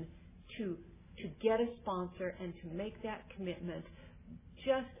decision to get a sponsor and to make that commitment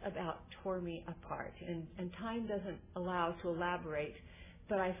just about tore me apart. And time doesn't allow to elaborate,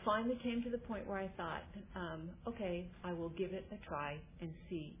 but I finally came to the point where I thought, okay, I will give it a try and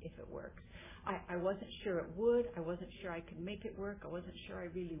see if it works. I wasn't sure it would. I wasn't sure I could make it work. I wasn't sure I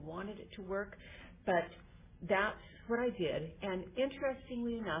really wanted it to work, but that's what I did. And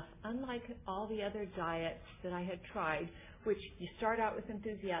interestingly enough, unlike all the other diets that I had tried, which you start out with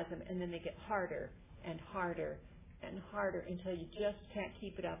enthusiasm and then they get harder and harder and harder until you just can't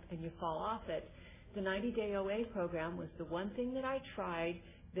keep it up and you fall off it, the 90 Day OA program was the one thing that I tried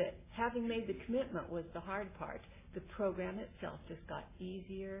that, having made the commitment, was the hard part. The program itself just got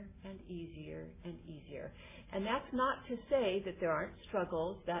easier and easier and easier. And that's not to say that there aren't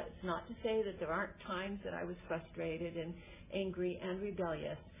struggles. That's not to say that there aren't times that I was frustrated and angry and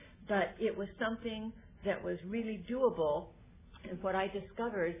rebellious. But it was something that was really doable. And what I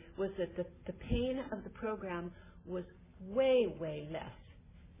discovered was that the pain of the program was way, way less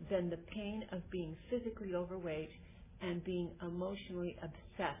than the pain of being physically overweight and being emotionally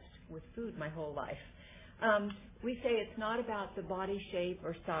obsessed with food my whole life. We say it's not about the body shape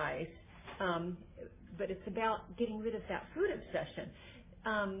or size, but it's about getting rid of that food obsession.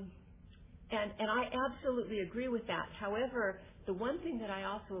 And I absolutely agree with that. However, the one thing that I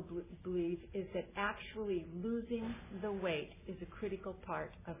also believe is that actually losing the weight is a critical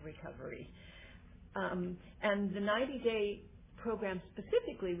part of recovery. And the 90-day program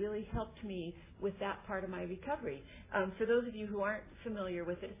specifically really helped me with that part of my recovery. For those of you who aren't familiar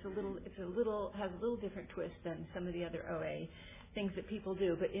with it, has a little different twist than some of the other OA things that people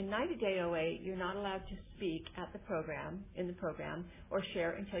do. But in 90-day OA, you're not allowed to speak in the program, or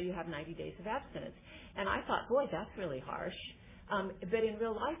share until you have 90 days of abstinence. And I thought, boy, that's really harsh. But in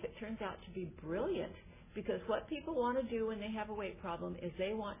real life, it turns out to be brilliant, because what people want to do when they have a weight problem is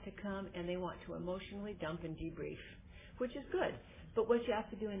they want to come and they want to emotionally dump and debrief, which is good. But what you have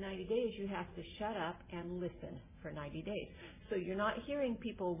to do in 90 days, you have to shut up and listen for 90 days. So you're not hearing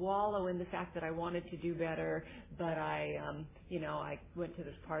people wallow in the fact that I wanted to do better, but I went to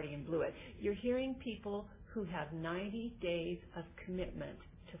this party and blew it. You're hearing people who have 90 days of commitment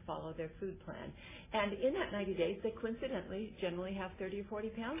to follow their food plan. And in that 90 days, they coincidentally generally have 30 or 40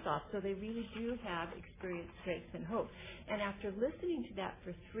 pounds off. So they really do have experienced strength and hope. And after listening to that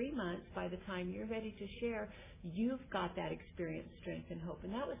for 3 months, by the time you're ready to share, you've got that experienced strength and hope.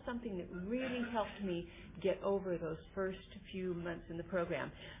 And that was something that really helped me get over those first few months in the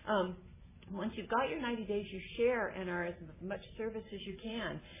program. Once you've got your 90 days, you share and are as much service as you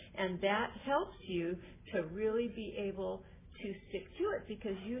can. And that helps you to really be able to stick to it,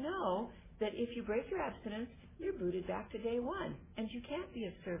 because you know that if you break your abstinence, you're booted back to day one, and you can't be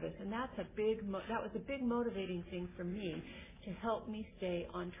of service. And that was a big motivating thing for me to help me stay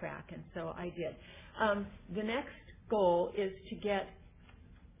on track, and so I did. The next goal is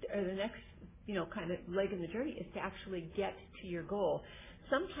the next kind of leg in the journey is to actually get to your goal.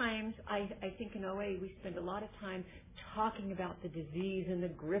 Sometimes I think in OA we spend a lot of time talking about the disease and the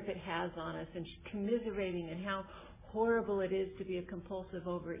grip it has on us, and commiserating and how horrible it is to be a compulsive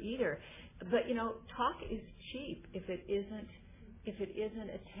overeater. But talk is cheap if it isn't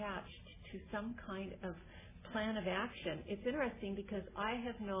attached to some kind of plan of action. It's interesting because I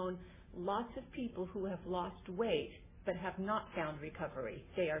have known lots of people who have lost weight but have not found recovery.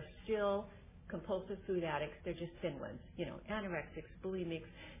 They are still compulsive food addicts. They're just thin ones, anorexics, bulimics,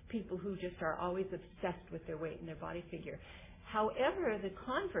 people who just are always obsessed with their weight and their body figure. However, the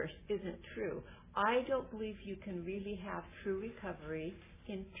converse isn't true. I don't believe you can really have true recovery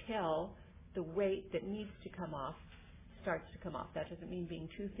until the weight that needs to come off starts to come off. That doesn't mean being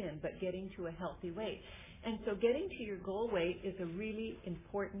too thin, but getting to a healthy weight. And so getting to your goal weight is a really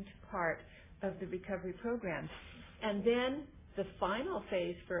important part of the recovery program. And then the final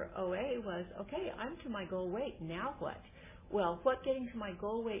phase for OA was, okay, I'm to my goal weight, now what? Well, what getting to my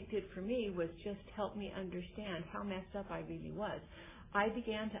goal weight did for me was just help me understand how messed up I really was. I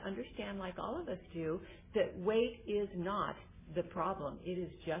began to understand, like all of us do, that weight is not the problem. It is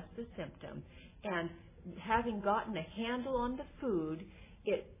just the symptom. And having gotten a handle on the food,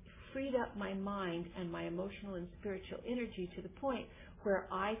 it freed up my mind and my emotional and spiritual energy to the point where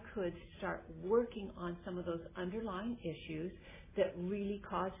I could start working on some of those underlying issues that really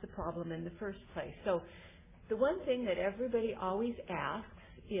caused the problem in the first place. So the one thing that everybody always asks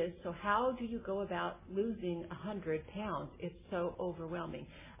is, so how do you go about losing 100 pounds? It's so overwhelming.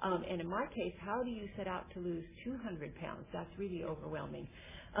 And in my case, how do you set out to lose 200 pounds? That's really overwhelming.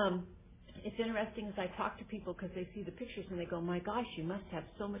 It's interesting as I talk to people because they see the pictures and they go, my gosh, you must have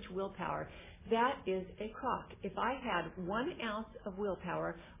so much willpower. That is a crock. If I had 1 ounce of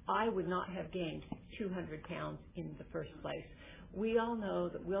willpower, I would not have gained 200 pounds in the first place. We all know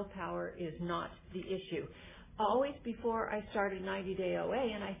that willpower is not the issue. Always before I started 90-Day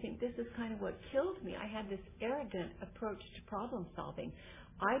OA, and I think this is kind of what killed me, I had this arrogant approach to problem solving.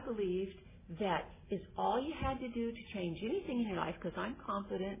 I believed that is all you had to do to change anything in your life, because I'm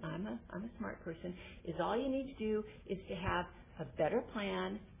confident, I'm a smart person, is all you need to do is to have a better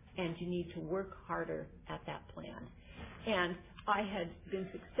plan, and you need to work harder at that plan. And I had been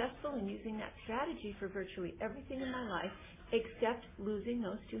successful in using that strategy for virtually everything in my life except losing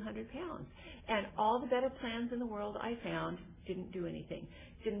those 200 pounds. And all the better plans in the world I found didn't do anything.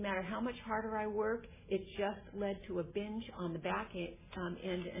 Didn't matter how much harder I worked, it just led to a binge on the back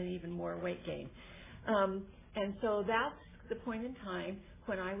end and even more weight gain. And so that's the point in time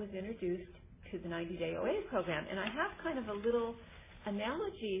when I was introduced to the 90-Day OA program. And I have kind of a little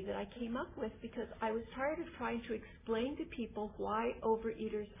analogy that I came up with because I was tired of trying to explain to people why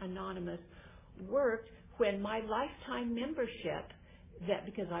Overeaters Anonymous worked when my lifetime membership,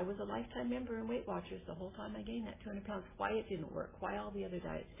 because I was a lifetime member in Weight Watchers the whole time I gained that 200 pounds, why it didn't work, why all the other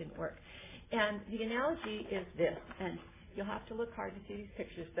diets didn't work. And the analogy is this, and you'll have to look hard to see these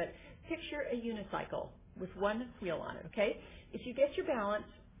pictures, but picture a unicycle with one wheel on it, okay? If you get your balance,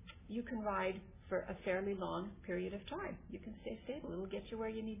 you can ride for a fairly long period of time. You can stay stable. It'll get you where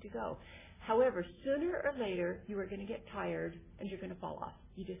you need to go. However, sooner or later, you are going to get tired and you're going to fall off.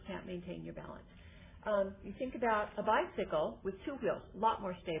 You just can't maintain your balance. You think about a bicycle with 2 wheels, a lot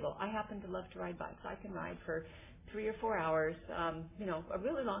more stable. I happen to love to ride bikes. I can ride for 3 or 4 hours, a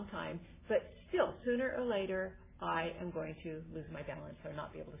really long time, but still, sooner or later, I am going to lose my balance or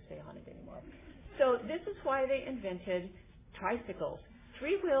not be able to stay on it anymore. So this is why they invented tricycles.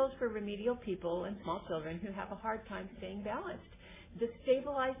 3 wheels for remedial people and small children who have a hard time staying balanced. The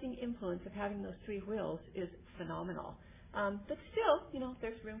stabilizing influence of having those 3 wheels is phenomenal. But still,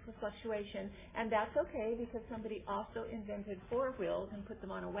 there's room for fluctuation, and that's okay because somebody also invented 4 wheels and put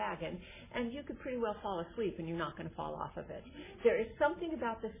them on a wagon, and you could pretty well fall asleep and you're not going to fall off of it. There is something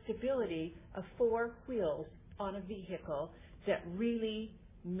about the stability of 4 wheels on a vehicle that really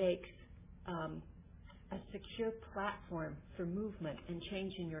makes a secure platform for movement and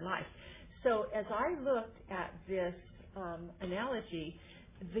change in your life. So as I looked at this analogy,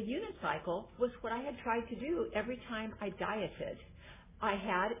 the unicycle was what I had tried to do every time I dieted. I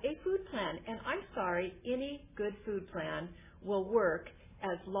had a food plan, and I'm sorry, any good food plan will work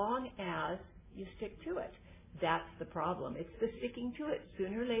as long as you stick to it. That's the problem. It's the sticking to it.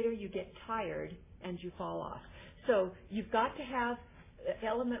 Sooner or later you get tired and you fall off. So you've got to have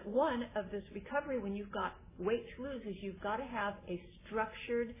element 1 of this recovery when you've got weight to lose is you've got to have a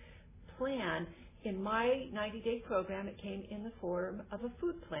structured plan. In my 90-day program, it came in the form of a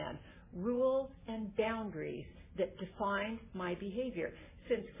food plan, rules and boundaries that defined my behavior.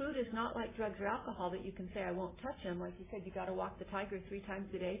 Since food is not like drugs or alcohol that you can say, I won't touch them, like you said, you got to walk the tiger 3 times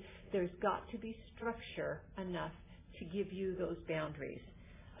a day, there's got to be structure enough to give you those boundaries.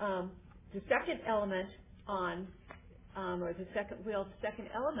 The second element the second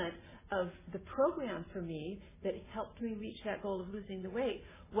element of the program for me that helped me reach that goal of losing the weight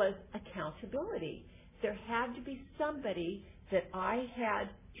was accountability. There had to be somebody that I had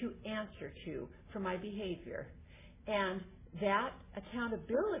to answer to for my behavior. And that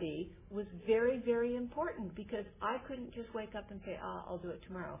accountability was very, very important because I couldn't just wake up and say, I'll do it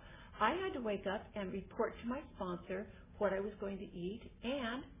tomorrow. I had to wake up and report to my sponsor what I was going to eat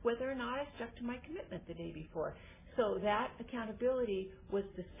and whether or not I stuck to my commitment the day before. So that accountability was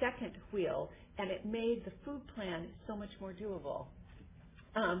the second wheel, and it made the food plan so much more doable.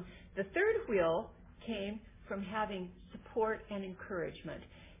 The third wheel came from having support and encouragement.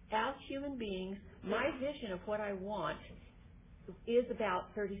 As human beings, my vision of what I want is about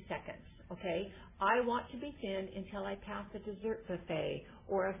 30 seconds, okay? I want to be thin until I pass a dessert buffet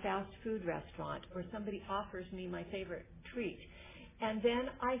or a fast food restaurant or somebody offers me my favorite treat. And then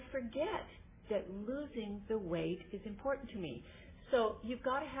I forget that losing the weight is important to me. So you've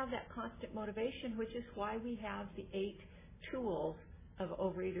got to have that constant motivation, which is why we have the 8 tools of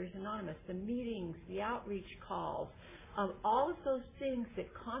Overeaters Anonymous, the meetings, the outreach calls, all of those things that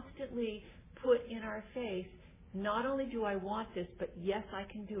constantly put in our face, not only do I want this, but yes, I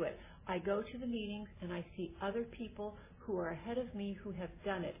can do it. I go to the meetings and I see other people who are ahead of me who have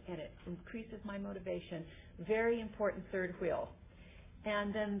done it, and it increases my motivation. Very important third wheel.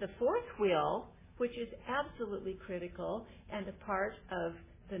 And then the fourth wheel, which is absolutely critical and a part of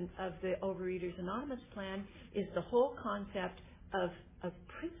the Overeaters Anonymous plan, is the whole concept of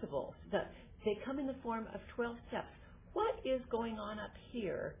principles. They come in the form of 12 steps. What is going on up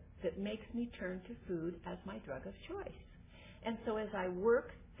here that makes me turn to food as my drug of choice? And so as I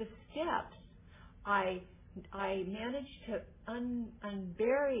work the steps, I manage to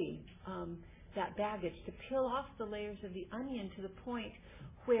unbury that baggage, to peel off the layers of the onion to the point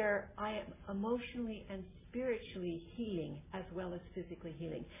where I am emotionally and spiritually healing as well as physically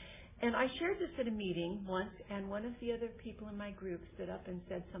healing. And I shared this at a meeting once, and one of the other people in my group stood up and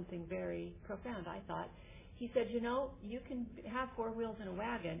said something very profound, I thought. He said, you know, you can have 4 wheels in a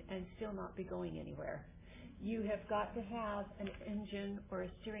wagon and still not be going anywhere. You have got to have an engine or a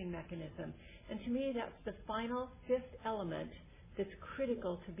steering mechanism. And to me, that's the final 5th element that's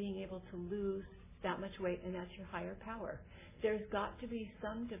critical to being able to lose that much weight, and that's your higher power. There's got to be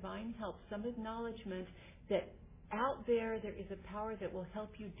some divine help, some acknowledgement that out there is a power that will help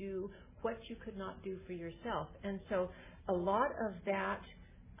you do what you could not do for yourself. And so a lot of that,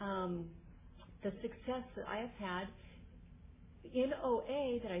 the success that I have had in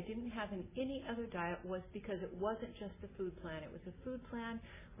OA that I didn't have in any other diet was because it wasn't just a food plan. It was a food plan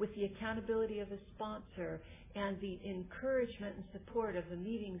with the accountability of a sponsor and the encouragement and support of the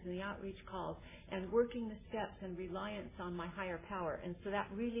meetings and the outreach calls and working the steps and reliance on my higher power. And so that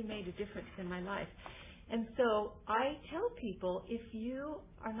really made a difference in my life. And so I tell people, if you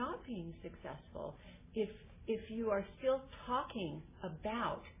are not being successful, if you are still talking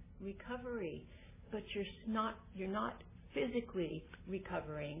about recovery, but you're not physically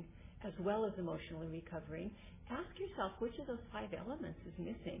recovering as well as emotionally recovering, ask yourself which of those 5 elements is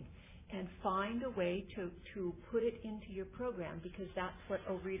missing and find a way to put it into your program, because that's what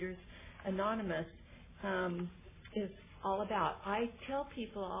Overeaters Anonymous is all about. I tell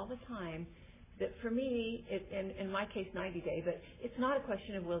people all the time that for me, in my case 90-day, but it's not a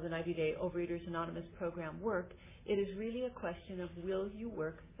question of will the 90-day Overeaters Anonymous program work. It is really a question of will you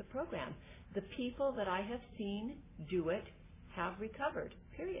work the program. The people that I have seen do it have recovered,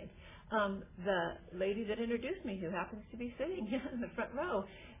 period. The lady that introduced me, who happens to be sitting in the front row,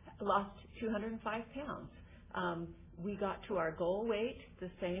 lost 205 pounds. We got to our goal weight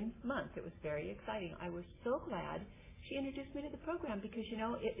the same month. It was very exciting. I was so glad she introduced me to the program because, you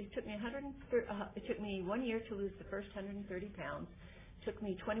know, it took me it took me 1 year to lose the first 130 pounds. It took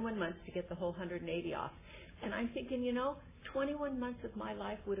me 21 months to get the whole 180 off. And I'm thinking, you know, 21 months of my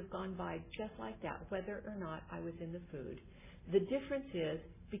life would have gone by just like that, whether or not I was in the food. The difference is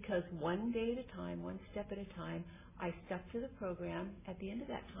because one day at a time, one step at a time, I stuck to the program. At the end of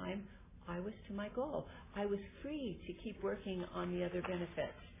that time, I was to my goal. I was free to keep working on the other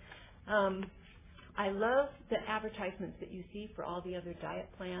benefits. I love the advertisements that you see for all the other diet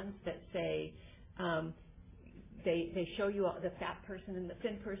plans that say they show you the fat person and the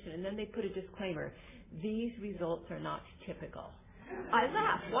thin person, and then they put a disclaimer. These results are not typical. I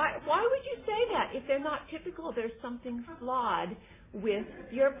laugh. Why would you say that? If they're not typical, there's something flawed with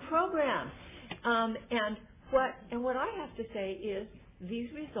your program. And what I have to say is these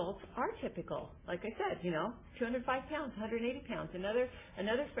results are typical. Like I said, you know, 205 pounds, 180 pounds.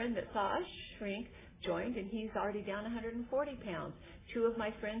 Another friend that saw us shrink joined, and he's already down 140 pounds. 2 of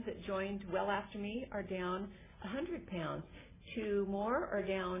my friends that joined well after me are down 100 pounds. 2 more are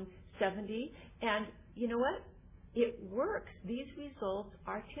down 70. And you know what? It works. These results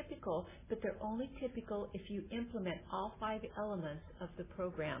are typical, but they're only typical if you implement all 5 elements of the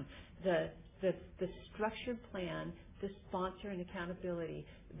program. The structured plan, the sponsor and accountability,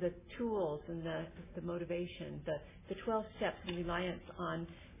 the tools and the motivation, the 12 steps and reliance on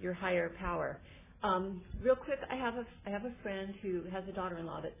your higher power. Real quick, I have a friend who has a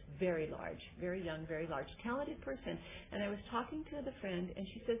daughter-in-law that's very large, very young, very large, talented person. And I was talking to the friend, and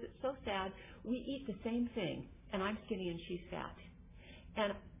she says, it's so sad. We eat the same thing, and I'm skinny and she's fat.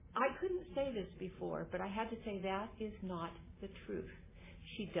 And I couldn't say this before, but I had to say that is not the truth.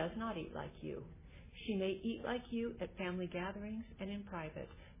 She does not eat like you. She may eat like you at family gatherings and in private,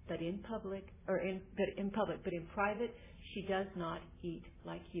 but in private, she does not eat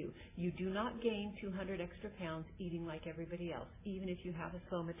like you. You do not gain 200 extra pounds eating like everybody else, even if you have a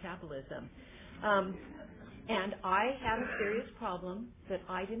slow metabolism. And I had a serious problem that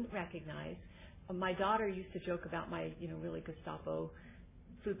I didn't recognize. My daughter used to joke about my, really Gestapo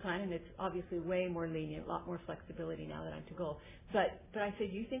food plan, and it's obviously way more lenient, a lot more flexibility now that I'm to go. But I said,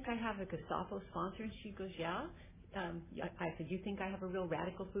 you think I have a Gestapo sponsor? And she goes, yeah. I said, you think I have a real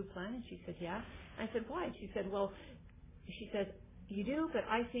radical food plan? And she said, yeah. I said, why? And she said, well, she said, you do, but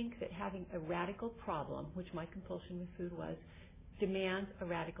I think that having a radical problem, which my compulsion with food was, demands a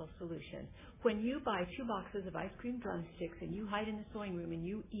radical solution. When you buy 2 boxes of ice cream drumsticks and you hide in the sewing room and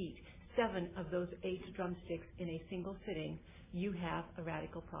you eat 7 of those 8 drumsticks in a single sitting, you have a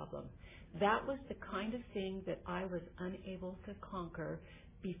radical problem. That was the kind of thing that I was unable to conquer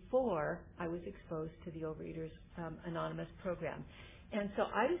before I was exposed to the Overeaters Anonymous program. And so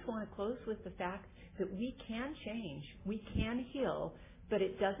I just want to close with the fact that we can change, we can heal, but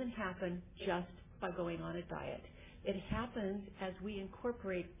it doesn't happen just by going on a diet. It happens as we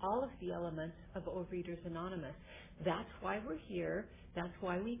incorporate all of the elements of Overeaters Anonymous. That's why we're here. That's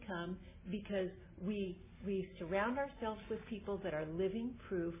why we come, because we surround ourselves with people that are living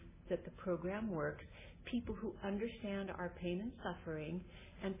proof that the program works, people who understand our pain and suffering,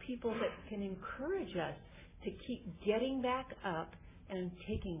 and people that can encourage us to keep getting back up and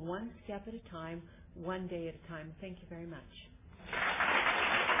taking one step at a time, one day at a time. Thank you very much.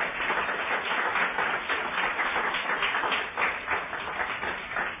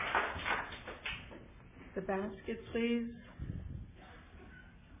 The basket, please.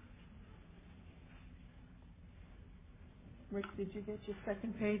 Rick, did you get your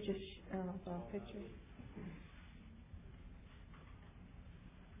second page of pictures?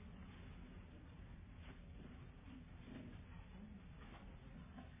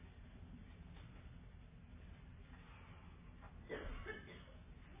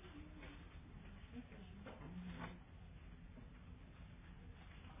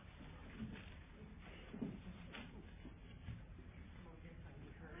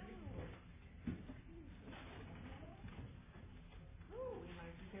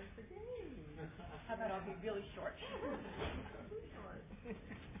 How about I'll be really short?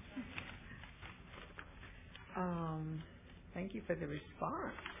 Thank you for the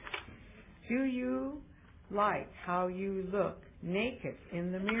response. Do you like how you look naked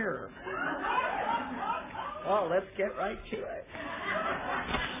in the mirror? Oh, let's get right to it.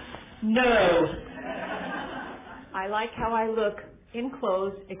 No. I like how I look in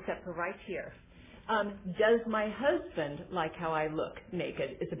clothes except for right here. Does my husband like how I look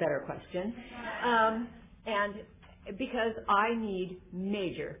naked is a better question. And because I need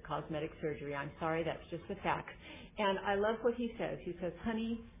major cosmetic surgery. I'm sorry, that's just a fact. And I love what he says. He says,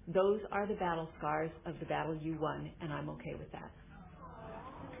 honey, those are the battle scars of the battle you won, and I'm okay with that.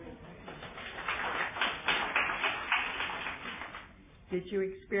 Did you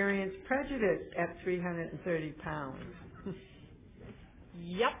experience prejudice at 330 pounds?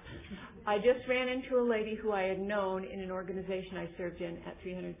 Yep. I just ran into a lady who I had known in an organization I served in at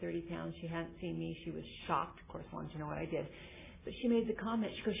 330 pounds. She hadn't seen me. She was shocked, of course, wanted to know what I did. But she made the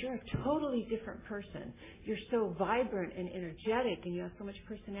comment, she goes, you're a totally different person. You're so vibrant and energetic and you have so much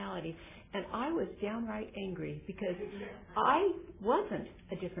personality. And I was downright angry because I wasn't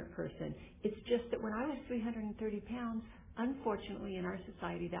a different person. It's just that when I was 330 pounds, unfortunately in our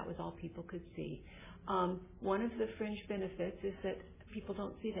society, that was all people could see. One of the fringe benefits is that people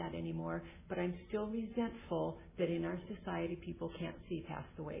don't see that anymore, but I'm still resentful that in our society people can't see past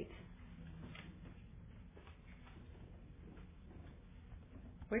the weight.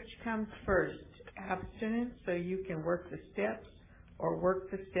 Which comes first, abstinence so you can work the steps, or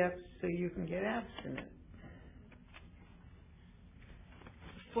work the steps so you can get abstinent?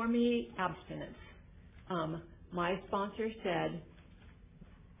 For me, abstinence. My sponsor said,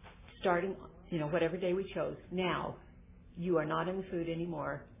 starting, whatever day we chose, now, you are not in the food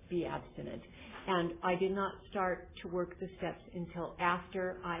anymore. be abstinent. And I did not start to work the steps until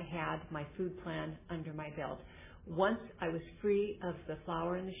after I had my food plan under my belt. Once I was free of the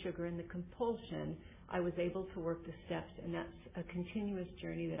flour and the sugar and the compulsion, I was able to work the steps, and that's a continuous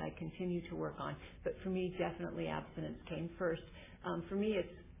journey that I continue to work on. But for me, definitely abstinence came first. For me,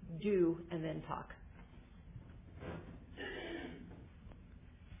 it's do and then talk.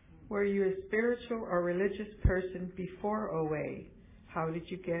 Were you a spiritual or religious person before OA? How did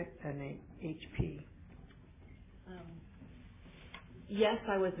you get an HP? Yes,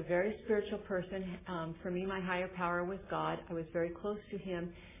 I was a very spiritual person. For me, my higher power was God. I was very close to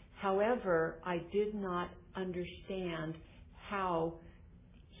Him. However, I did not understand how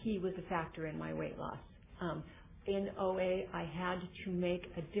He was a factor in my weight loss. In OA, I had to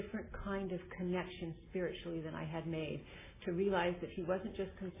make a different kind of connection spiritually than I had made, to realize that He wasn't just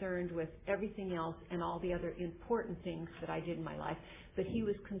concerned with everything else and all the other important things that I did in my life, but He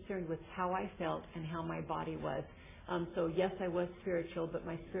was concerned with how I felt and how my body was. So yes, I was spiritual, but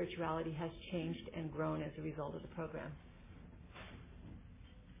my spirituality has changed and grown as a result of the program.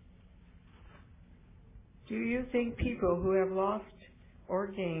 Do you think people who have lost or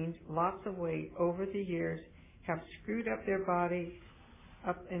gained lots of weight over the years have screwed up their body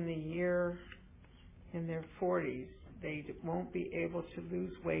up in their 40s? They won't be able to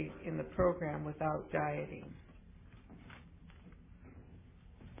lose weight in the program without dieting.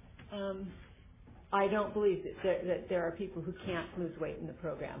 I don't believe that there are people who can't lose weight in the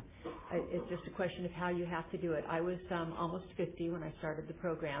program. It's just a question of how you have to do it. I was almost 50 when I started the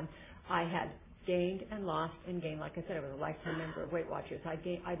program. I had gained and lost and gained. Like I said, I was a lifetime member of Weight Watchers.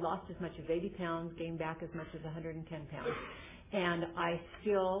 I'd lost as much as 80 pounds, gained back as much as 110 pounds. And I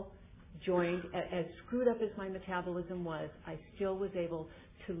still joined, as screwed up as my metabolism was, I still was able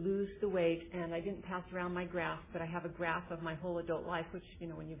to lose the weight, and I didn't pass around my graph, but I have a graph of my whole adult life, which,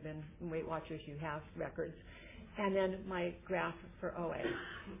 when you've been in Weight Watchers, you have records. And then my graph for OA.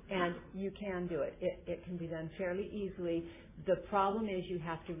 And you can do it. It can be done fairly easily. The problem is you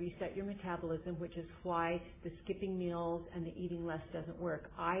have to reset your metabolism, which is why the skipping meals and the eating less doesn't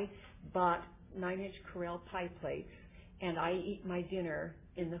work. I bought 9-inch Corelle pie plates, and I eat my dinner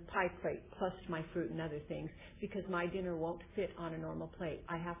in the pie plate plus my fruit and other things, because my dinner won't fit on a normal plate.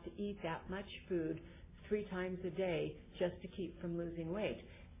 I have to eat that much food 3 times a day just to keep from losing weight.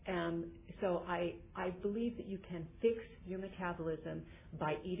 So I believe that you can fix your metabolism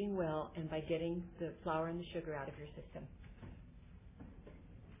by eating well and by getting the flour and the sugar out of your system.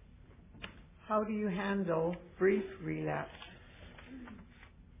 How do you handle brief relapse?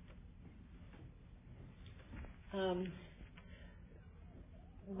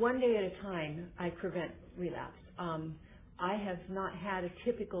 One day at a time, I prevent relapse. I have not had a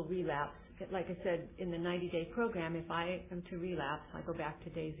typical relapse. Like I said, in the 90-day program, if I am to relapse, I go back to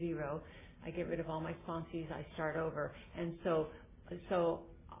day 0. I get rid of all my sponsees. I start over. And so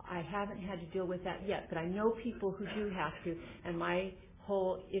I haven't had to deal with that yet. But I know people who do have to. And my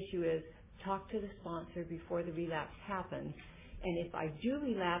whole issue is talk to the sponsor before the relapse happens. And if I do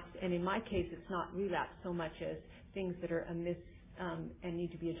relapse, and in my case it's not relapse so much as things that are amiss and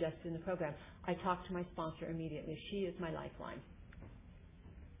need to be adjusted in the program, I talk to my sponsor immediately. She is my lifeline.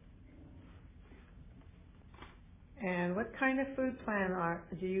 And what kind of food plan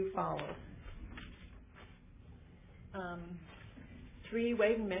do you follow? 3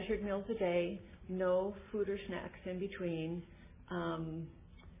 weighed and measured meals a day, no food or snacks in between,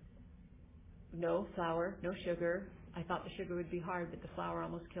 no flour, no sugar. I thought the sugar would be hard, but the flour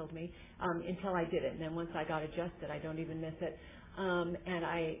almost killed me until I did it. And then once I got adjusted, I don't even miss it. And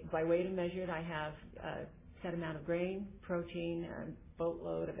by weighed and measured, I have a set amount of grain, protein, a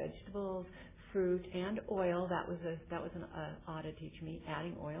boatload of vegetables, fruit, and oil. That was an oddity to me,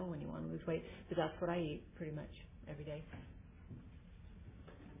 adding oil when you want to lose weight. But that's what I eat pretty much every day.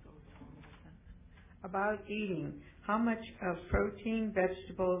 About eating, how much of protein,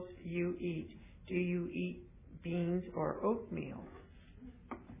 vegetables you eat? Do you eat beans or oatmeal?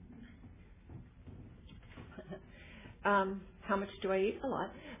 How much do I eat? A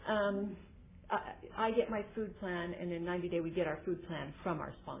lot. I get my food plan, and in 90 Day we get our food plan from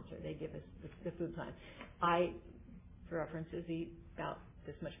our sponsor. They give us the food plan. I, for references, eat about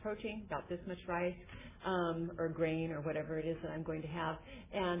this much protein, about this much rice, or grain, or whatever it is that I'm going to have.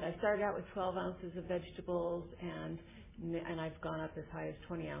 And I started out with 12 ounces of vegetables, and I've gone up as high as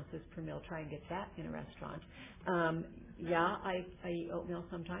 20 ounces per meal. Try and get that in a restaurant. I eat oatmeal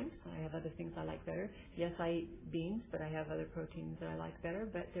sometimes. I have other things I like better. Yes, I eat beans, but I have other proteins that I like better.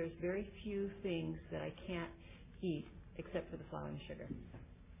 But there's very few things that I can't eat except for the flour and the sugar.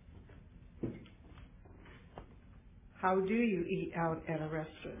 How do you eat out at a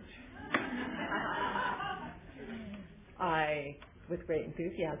restaurant? With great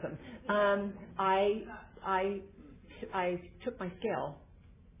enthusiasm. I took my scale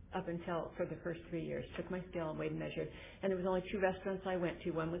up until for the first 3 years, took my scale and weighed and measured. And there was only 2 restaurants I went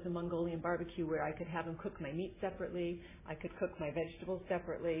to. One was a Mongolian barbecue where I could have them cook my meat separately, I could cook my vegetables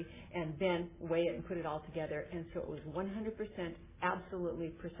separately, and then weigh it and put it all together. And so it was 100% absolutely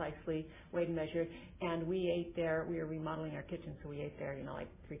precisely weighed and measured. And we ate there. We were remodeling our kitchen, so we ate there, like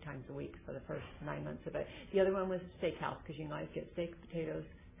 3 times a week for the first 9 months of it. The other one was a steakhouse because I get steak, potatoes,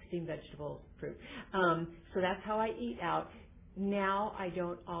 steamed vegetables, fruit. So that's how I eat out. Now I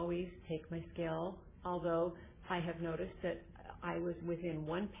don't always take my scale, although I have noticed that I was within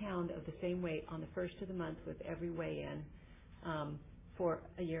 1 pound of the same weight on the first of the month with every weigh-in for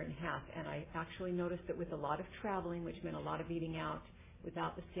a year and a half. And I actually noticed that with a lot of traveling, which meant a lot of eating out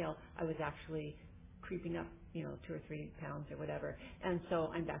without the scale, I was actually creeping up, 2 or 3 pounds or whatever. And so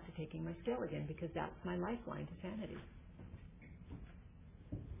I'm back to taking my scale again because that's my lifeline to sanity.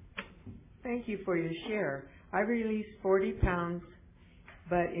 Thank you for your share. I released 40 pounds,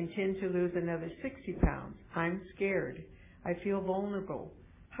 but intend to lose another 60 pounds. I'm scared. I feel vulnerable.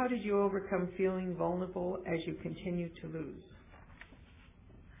 How did you overcome feeling vulnerable as you continue to lose?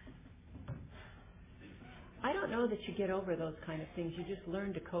 I don't know that you get over those kind of things. You just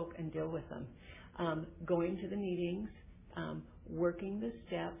learn to cope and deal with them. Going to the meetings, working the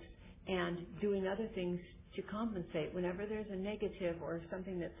steps, and doing other things to compensate. Whenever there's a negative or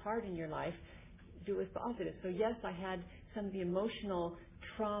something that's hard in your life, do it positive. So yes, I had some of the emotional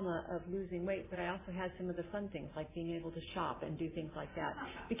trauma of losing weight, but I also had some of the fun things like being able to shop and do things like that.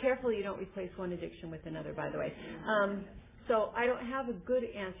 Be careful you don't replace one addiction with another, by the way. So I don't have a good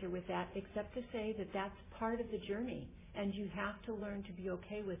answer with that except to say that that's part of the journey, and you have to learn to be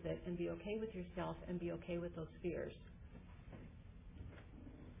okay with it and be okay with yourself and be okay with those fears.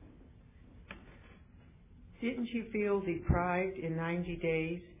 Didn't you feel deprived in 90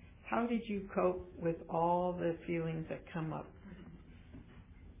 days? How did you cope with all the feelings that come up?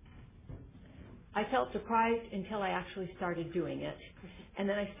 I felt deprived until I actually started doing it. And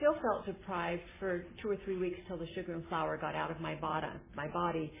then I still felt deprived for 2 or 3 weeks till the sugar and flour got out of my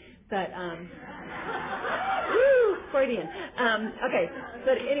body. But, woo, Freudian. Okay,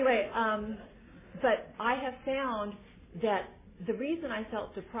 but anyway, but I have found that the reason I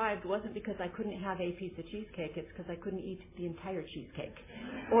felt deprived wasn't because I couldn't have a piece of cheesecake. It's because I couldn't eat the entire cheesecake.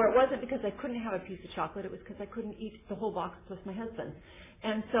 Or it wasn't because I couldn't have a piece of chocolate. It was because I couldn't eat the whole box plus my husband.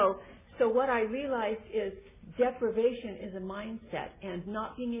 And so what I realized is deprivation is a mindset, and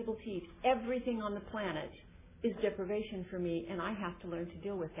not being able to eat everything on the planet is deprivation for me, and I have to learn to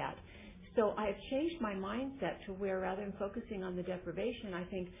deal with that. So I've changed my mindset to where rather than focusing on the deprivation, I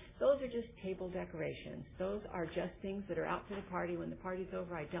think those are just table decorations. Those are just things that are out for the party. When the party's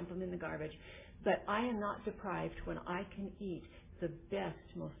over, I dump them in the garbage. But I am not deprived when I can eat the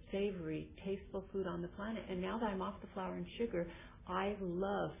best, most savory, tasteful food on the planet. And now that I'm off the flour and sugar, I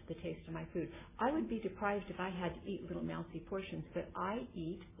love the taste of my food. I would be deprived if I had to eat little mousy portions, but I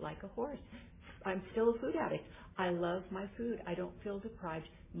eat like a horse. I'm still a food addict. I love my food. I don't feel deprived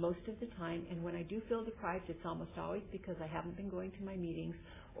most of the time, and when I do feel deprived, it's almost always because I haven't been going to my meetings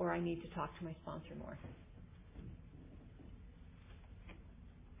or I need to talk to my sponsor more.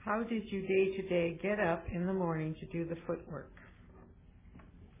 How did you day to day get up in the morning to do the footwork?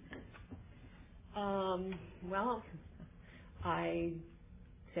 Well,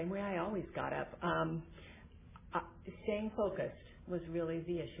 same way I always got up. Staying focused was really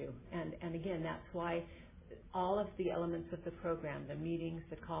the issue, and again, that's why all of the elements of the program, the meetings,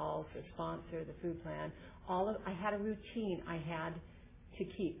 the calls, the sponsor, the food plan, I had a routine I had to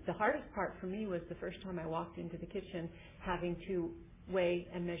keep. The hardest part for me was the first time I walked into the kitchen having to weigh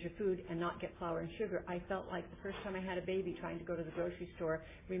and measure food and not get flour and sugar. I felt like the first time I had a baby trying to go to the grocery store,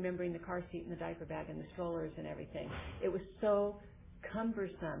 remembering the car seat and the diaper bag and the strollers and everything. It was so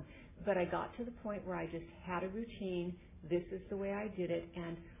cumbersome. But I got to the point where I just had a routine. This is the way I did it,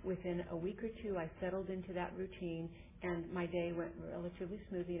 and within a week or two I settled into that routine, and my day went relatively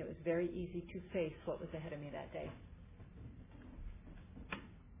smoothly, and it was very easy to face what was ahead of me that day.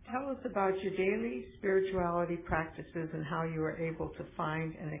 Tell us about your daily spirituality practices and how you are able to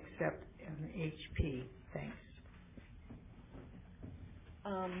find and accept an HP. Thanks.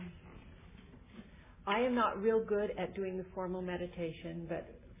 I am not real good at doing the formal meditation, but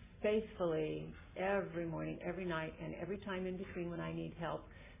faithfully every morning, every night, and every time in between when I need help,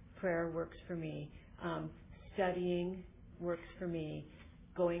 prayer works for me. Studying works for me.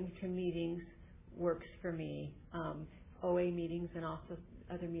 Going to meetings works for me. OA meetings and also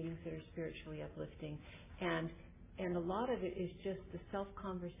other meetings that are spiritually uplifting. And And a lot of it is just the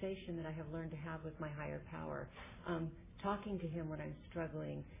self-conversation that I have learned to have with my higher power. Talking to him when I'm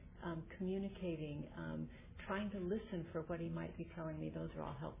struggling, communicating, trying to listen for what he might be telling me. Those are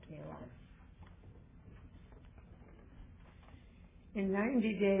all helped me a lot. In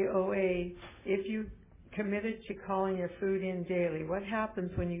 90-day OA, if you committed to calling your food in daily, what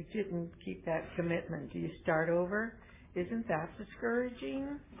happens when you didn't keep that commitment? Do you start over? Isn't that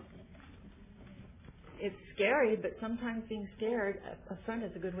discouraging? It's scary, but sometimes being scared upfront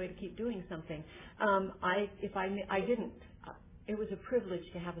is a good way to keep doing something. It was a privilege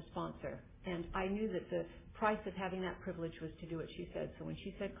to have a sponsor, and I knew that the price of having that privilege was to do what she said. So when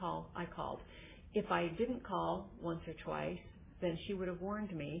she said call, I called. If I didn't call once or twice, then she would have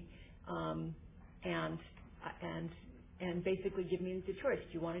warned me, and basically give me the choice.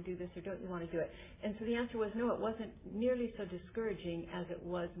 Do you want to do this or don't you want to do it? And so the answer was no. It wasn't nearly so discouraging as it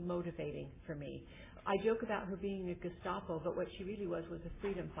was motivating for me. I joke about her being a Gestapo, but what she really was a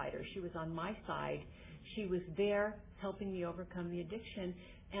freedom fighter. She was on my side. She was there helping me overcome the addiction.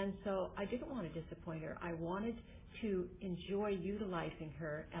 And so I didn't want to disappoint her. I wanted to enjoy utilizing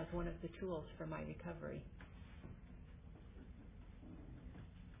her as one of the tools for my recovery.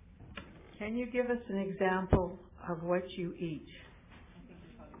 Can you give us an example of what you eat? I think you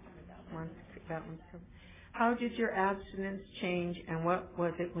probably covered that one. That one's covered. How did your abstinence change, and what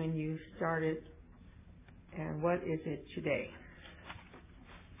was it when you started, and what is it today?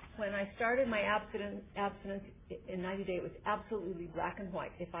 When I started my abstinence in 90 days, it was absolutely black and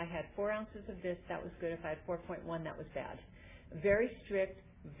white. If I had 4 ounces of this, that was good. If I had 4.1, that was bad. Very strict,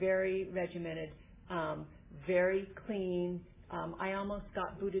 very regimented, very clean. I almost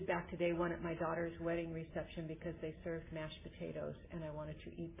got booted back to day one at my daughter's wedding reception because they served mashed potatoes and I wanted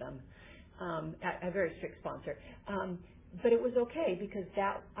to eat them. A very strict sponsor. But it was okay because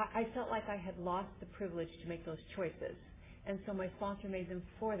I felt like I had lost the privilege to make those choices. And so my sponsor made them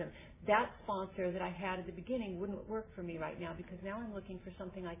for them. That sponsor that I had at the beginning wouldn't work for me right now because now I'm looking for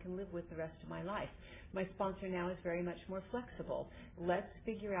something I can live with the rest of my life. My sponsor now is very much more flexible. Let's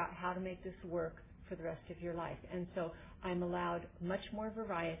figure out how to make this work for the rest of your life. And so I'm allowed much more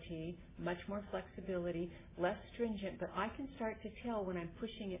variety, much more flexibility, less stringent, but I can start to tell when I'm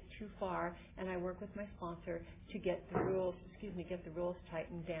pushing it too far, and I work with my sponsor to get the rules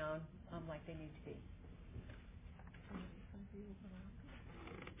tightened down like they need to be.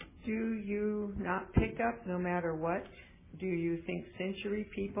 Do you not pick up no matter what? Do you think Century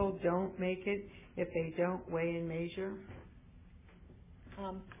people don't make it if they don't weigh and measure?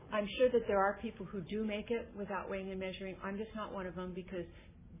 I'm sure that there are people who do make it without weighing and measuring. I'm just not one of them because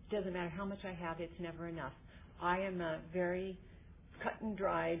it doesn't matter how much I have, it's never enough. I am a very cut and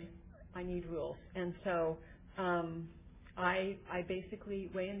dried, I need rules. And so I basically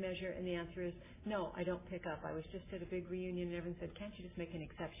weigh and measure, and the answer is no, I don't pick up. I was just at a big reunion and everyone said, can't you just make an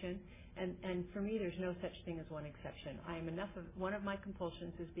exception? And for me, there's no such thing as one exception. I am one of my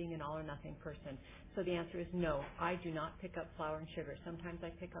compulsions is being an all or nothing person. So the answer is no, I do not pick up flour and sugar. Sometimes I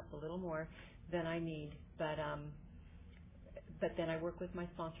pick up a little more than I need, but then I work with my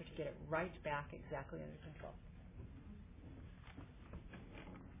sponsor to get it right back exactly under control.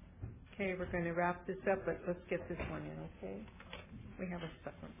 Okay, we're going to wrap this up, but let's get this one in, okay? We have a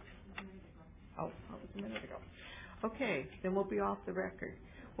second. Oh, that was a minute ago. Okay, then we'll be off the record.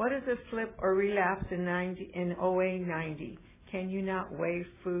 What is a slip or relapse in OA 90? Can you not weigh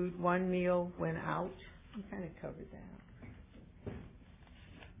food one meal when out? We kind of covered that.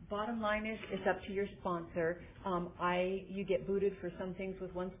 Bottom line is, it's up to your sponsor. You get booted for some things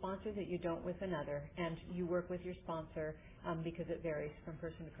with one sponsor that you don't with another, and you work with your sponsor because it varies from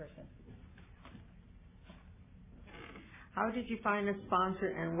person to person. How did you find a sponsor,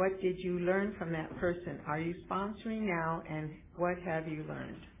 and what did you learn from that person? Are you sponsoring now, and what have you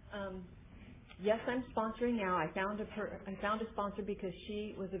learned? Yes, I'm sponsoring now. I found a sponsor because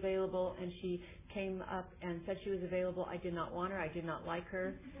she was available, and she came up and said she was available. I did not want her. I did not like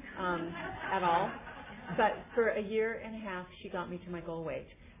her at all. But for a year and a half, she got me to my goal weight.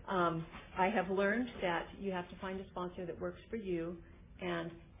 I have learned that you have to find a sponsor that works for you,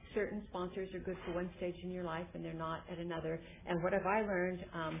 and certain sponsors are good for one stage in your life and they're not at another. And what have I learned?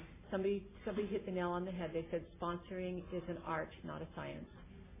 Somebody hit the nail on the head. They said sponsoring is an art, not a science.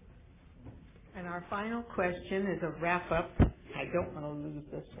 And our final question is a wrap-up. I don't want to lose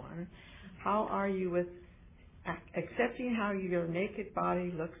this one. How are you with accepting how your naked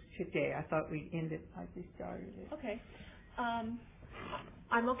body looks today? I thought we'd end it like we started it. Okay.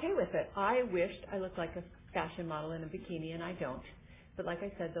 I'm okay with it. I wished I looked like a fashion model in a bikini, and I don't. But like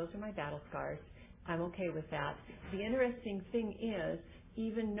I said, those are my battle scars. I'm okay with that. The interesting thing is,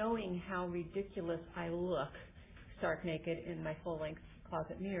 even knowing how ridiculous I look, stark naked in my full-length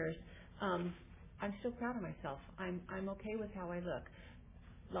closet mirrors, I'm still proud of myself. I'm okay with how I look.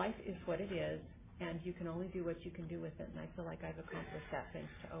 Life is what it is, and you can only do what you can do with it, and I feel like I've accomplished that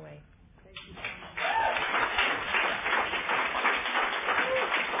thanks to OA.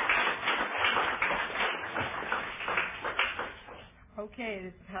 Okay,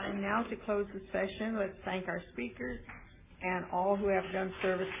 it's time now to close the session. Let's thank our speakers and all who have done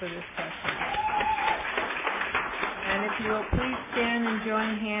service for this session. And if you will please stand and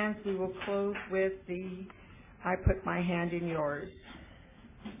join hands, we will close with the I put my hand in yours.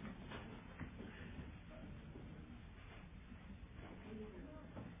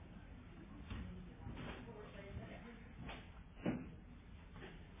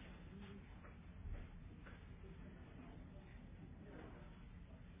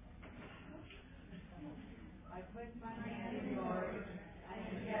 I put my hand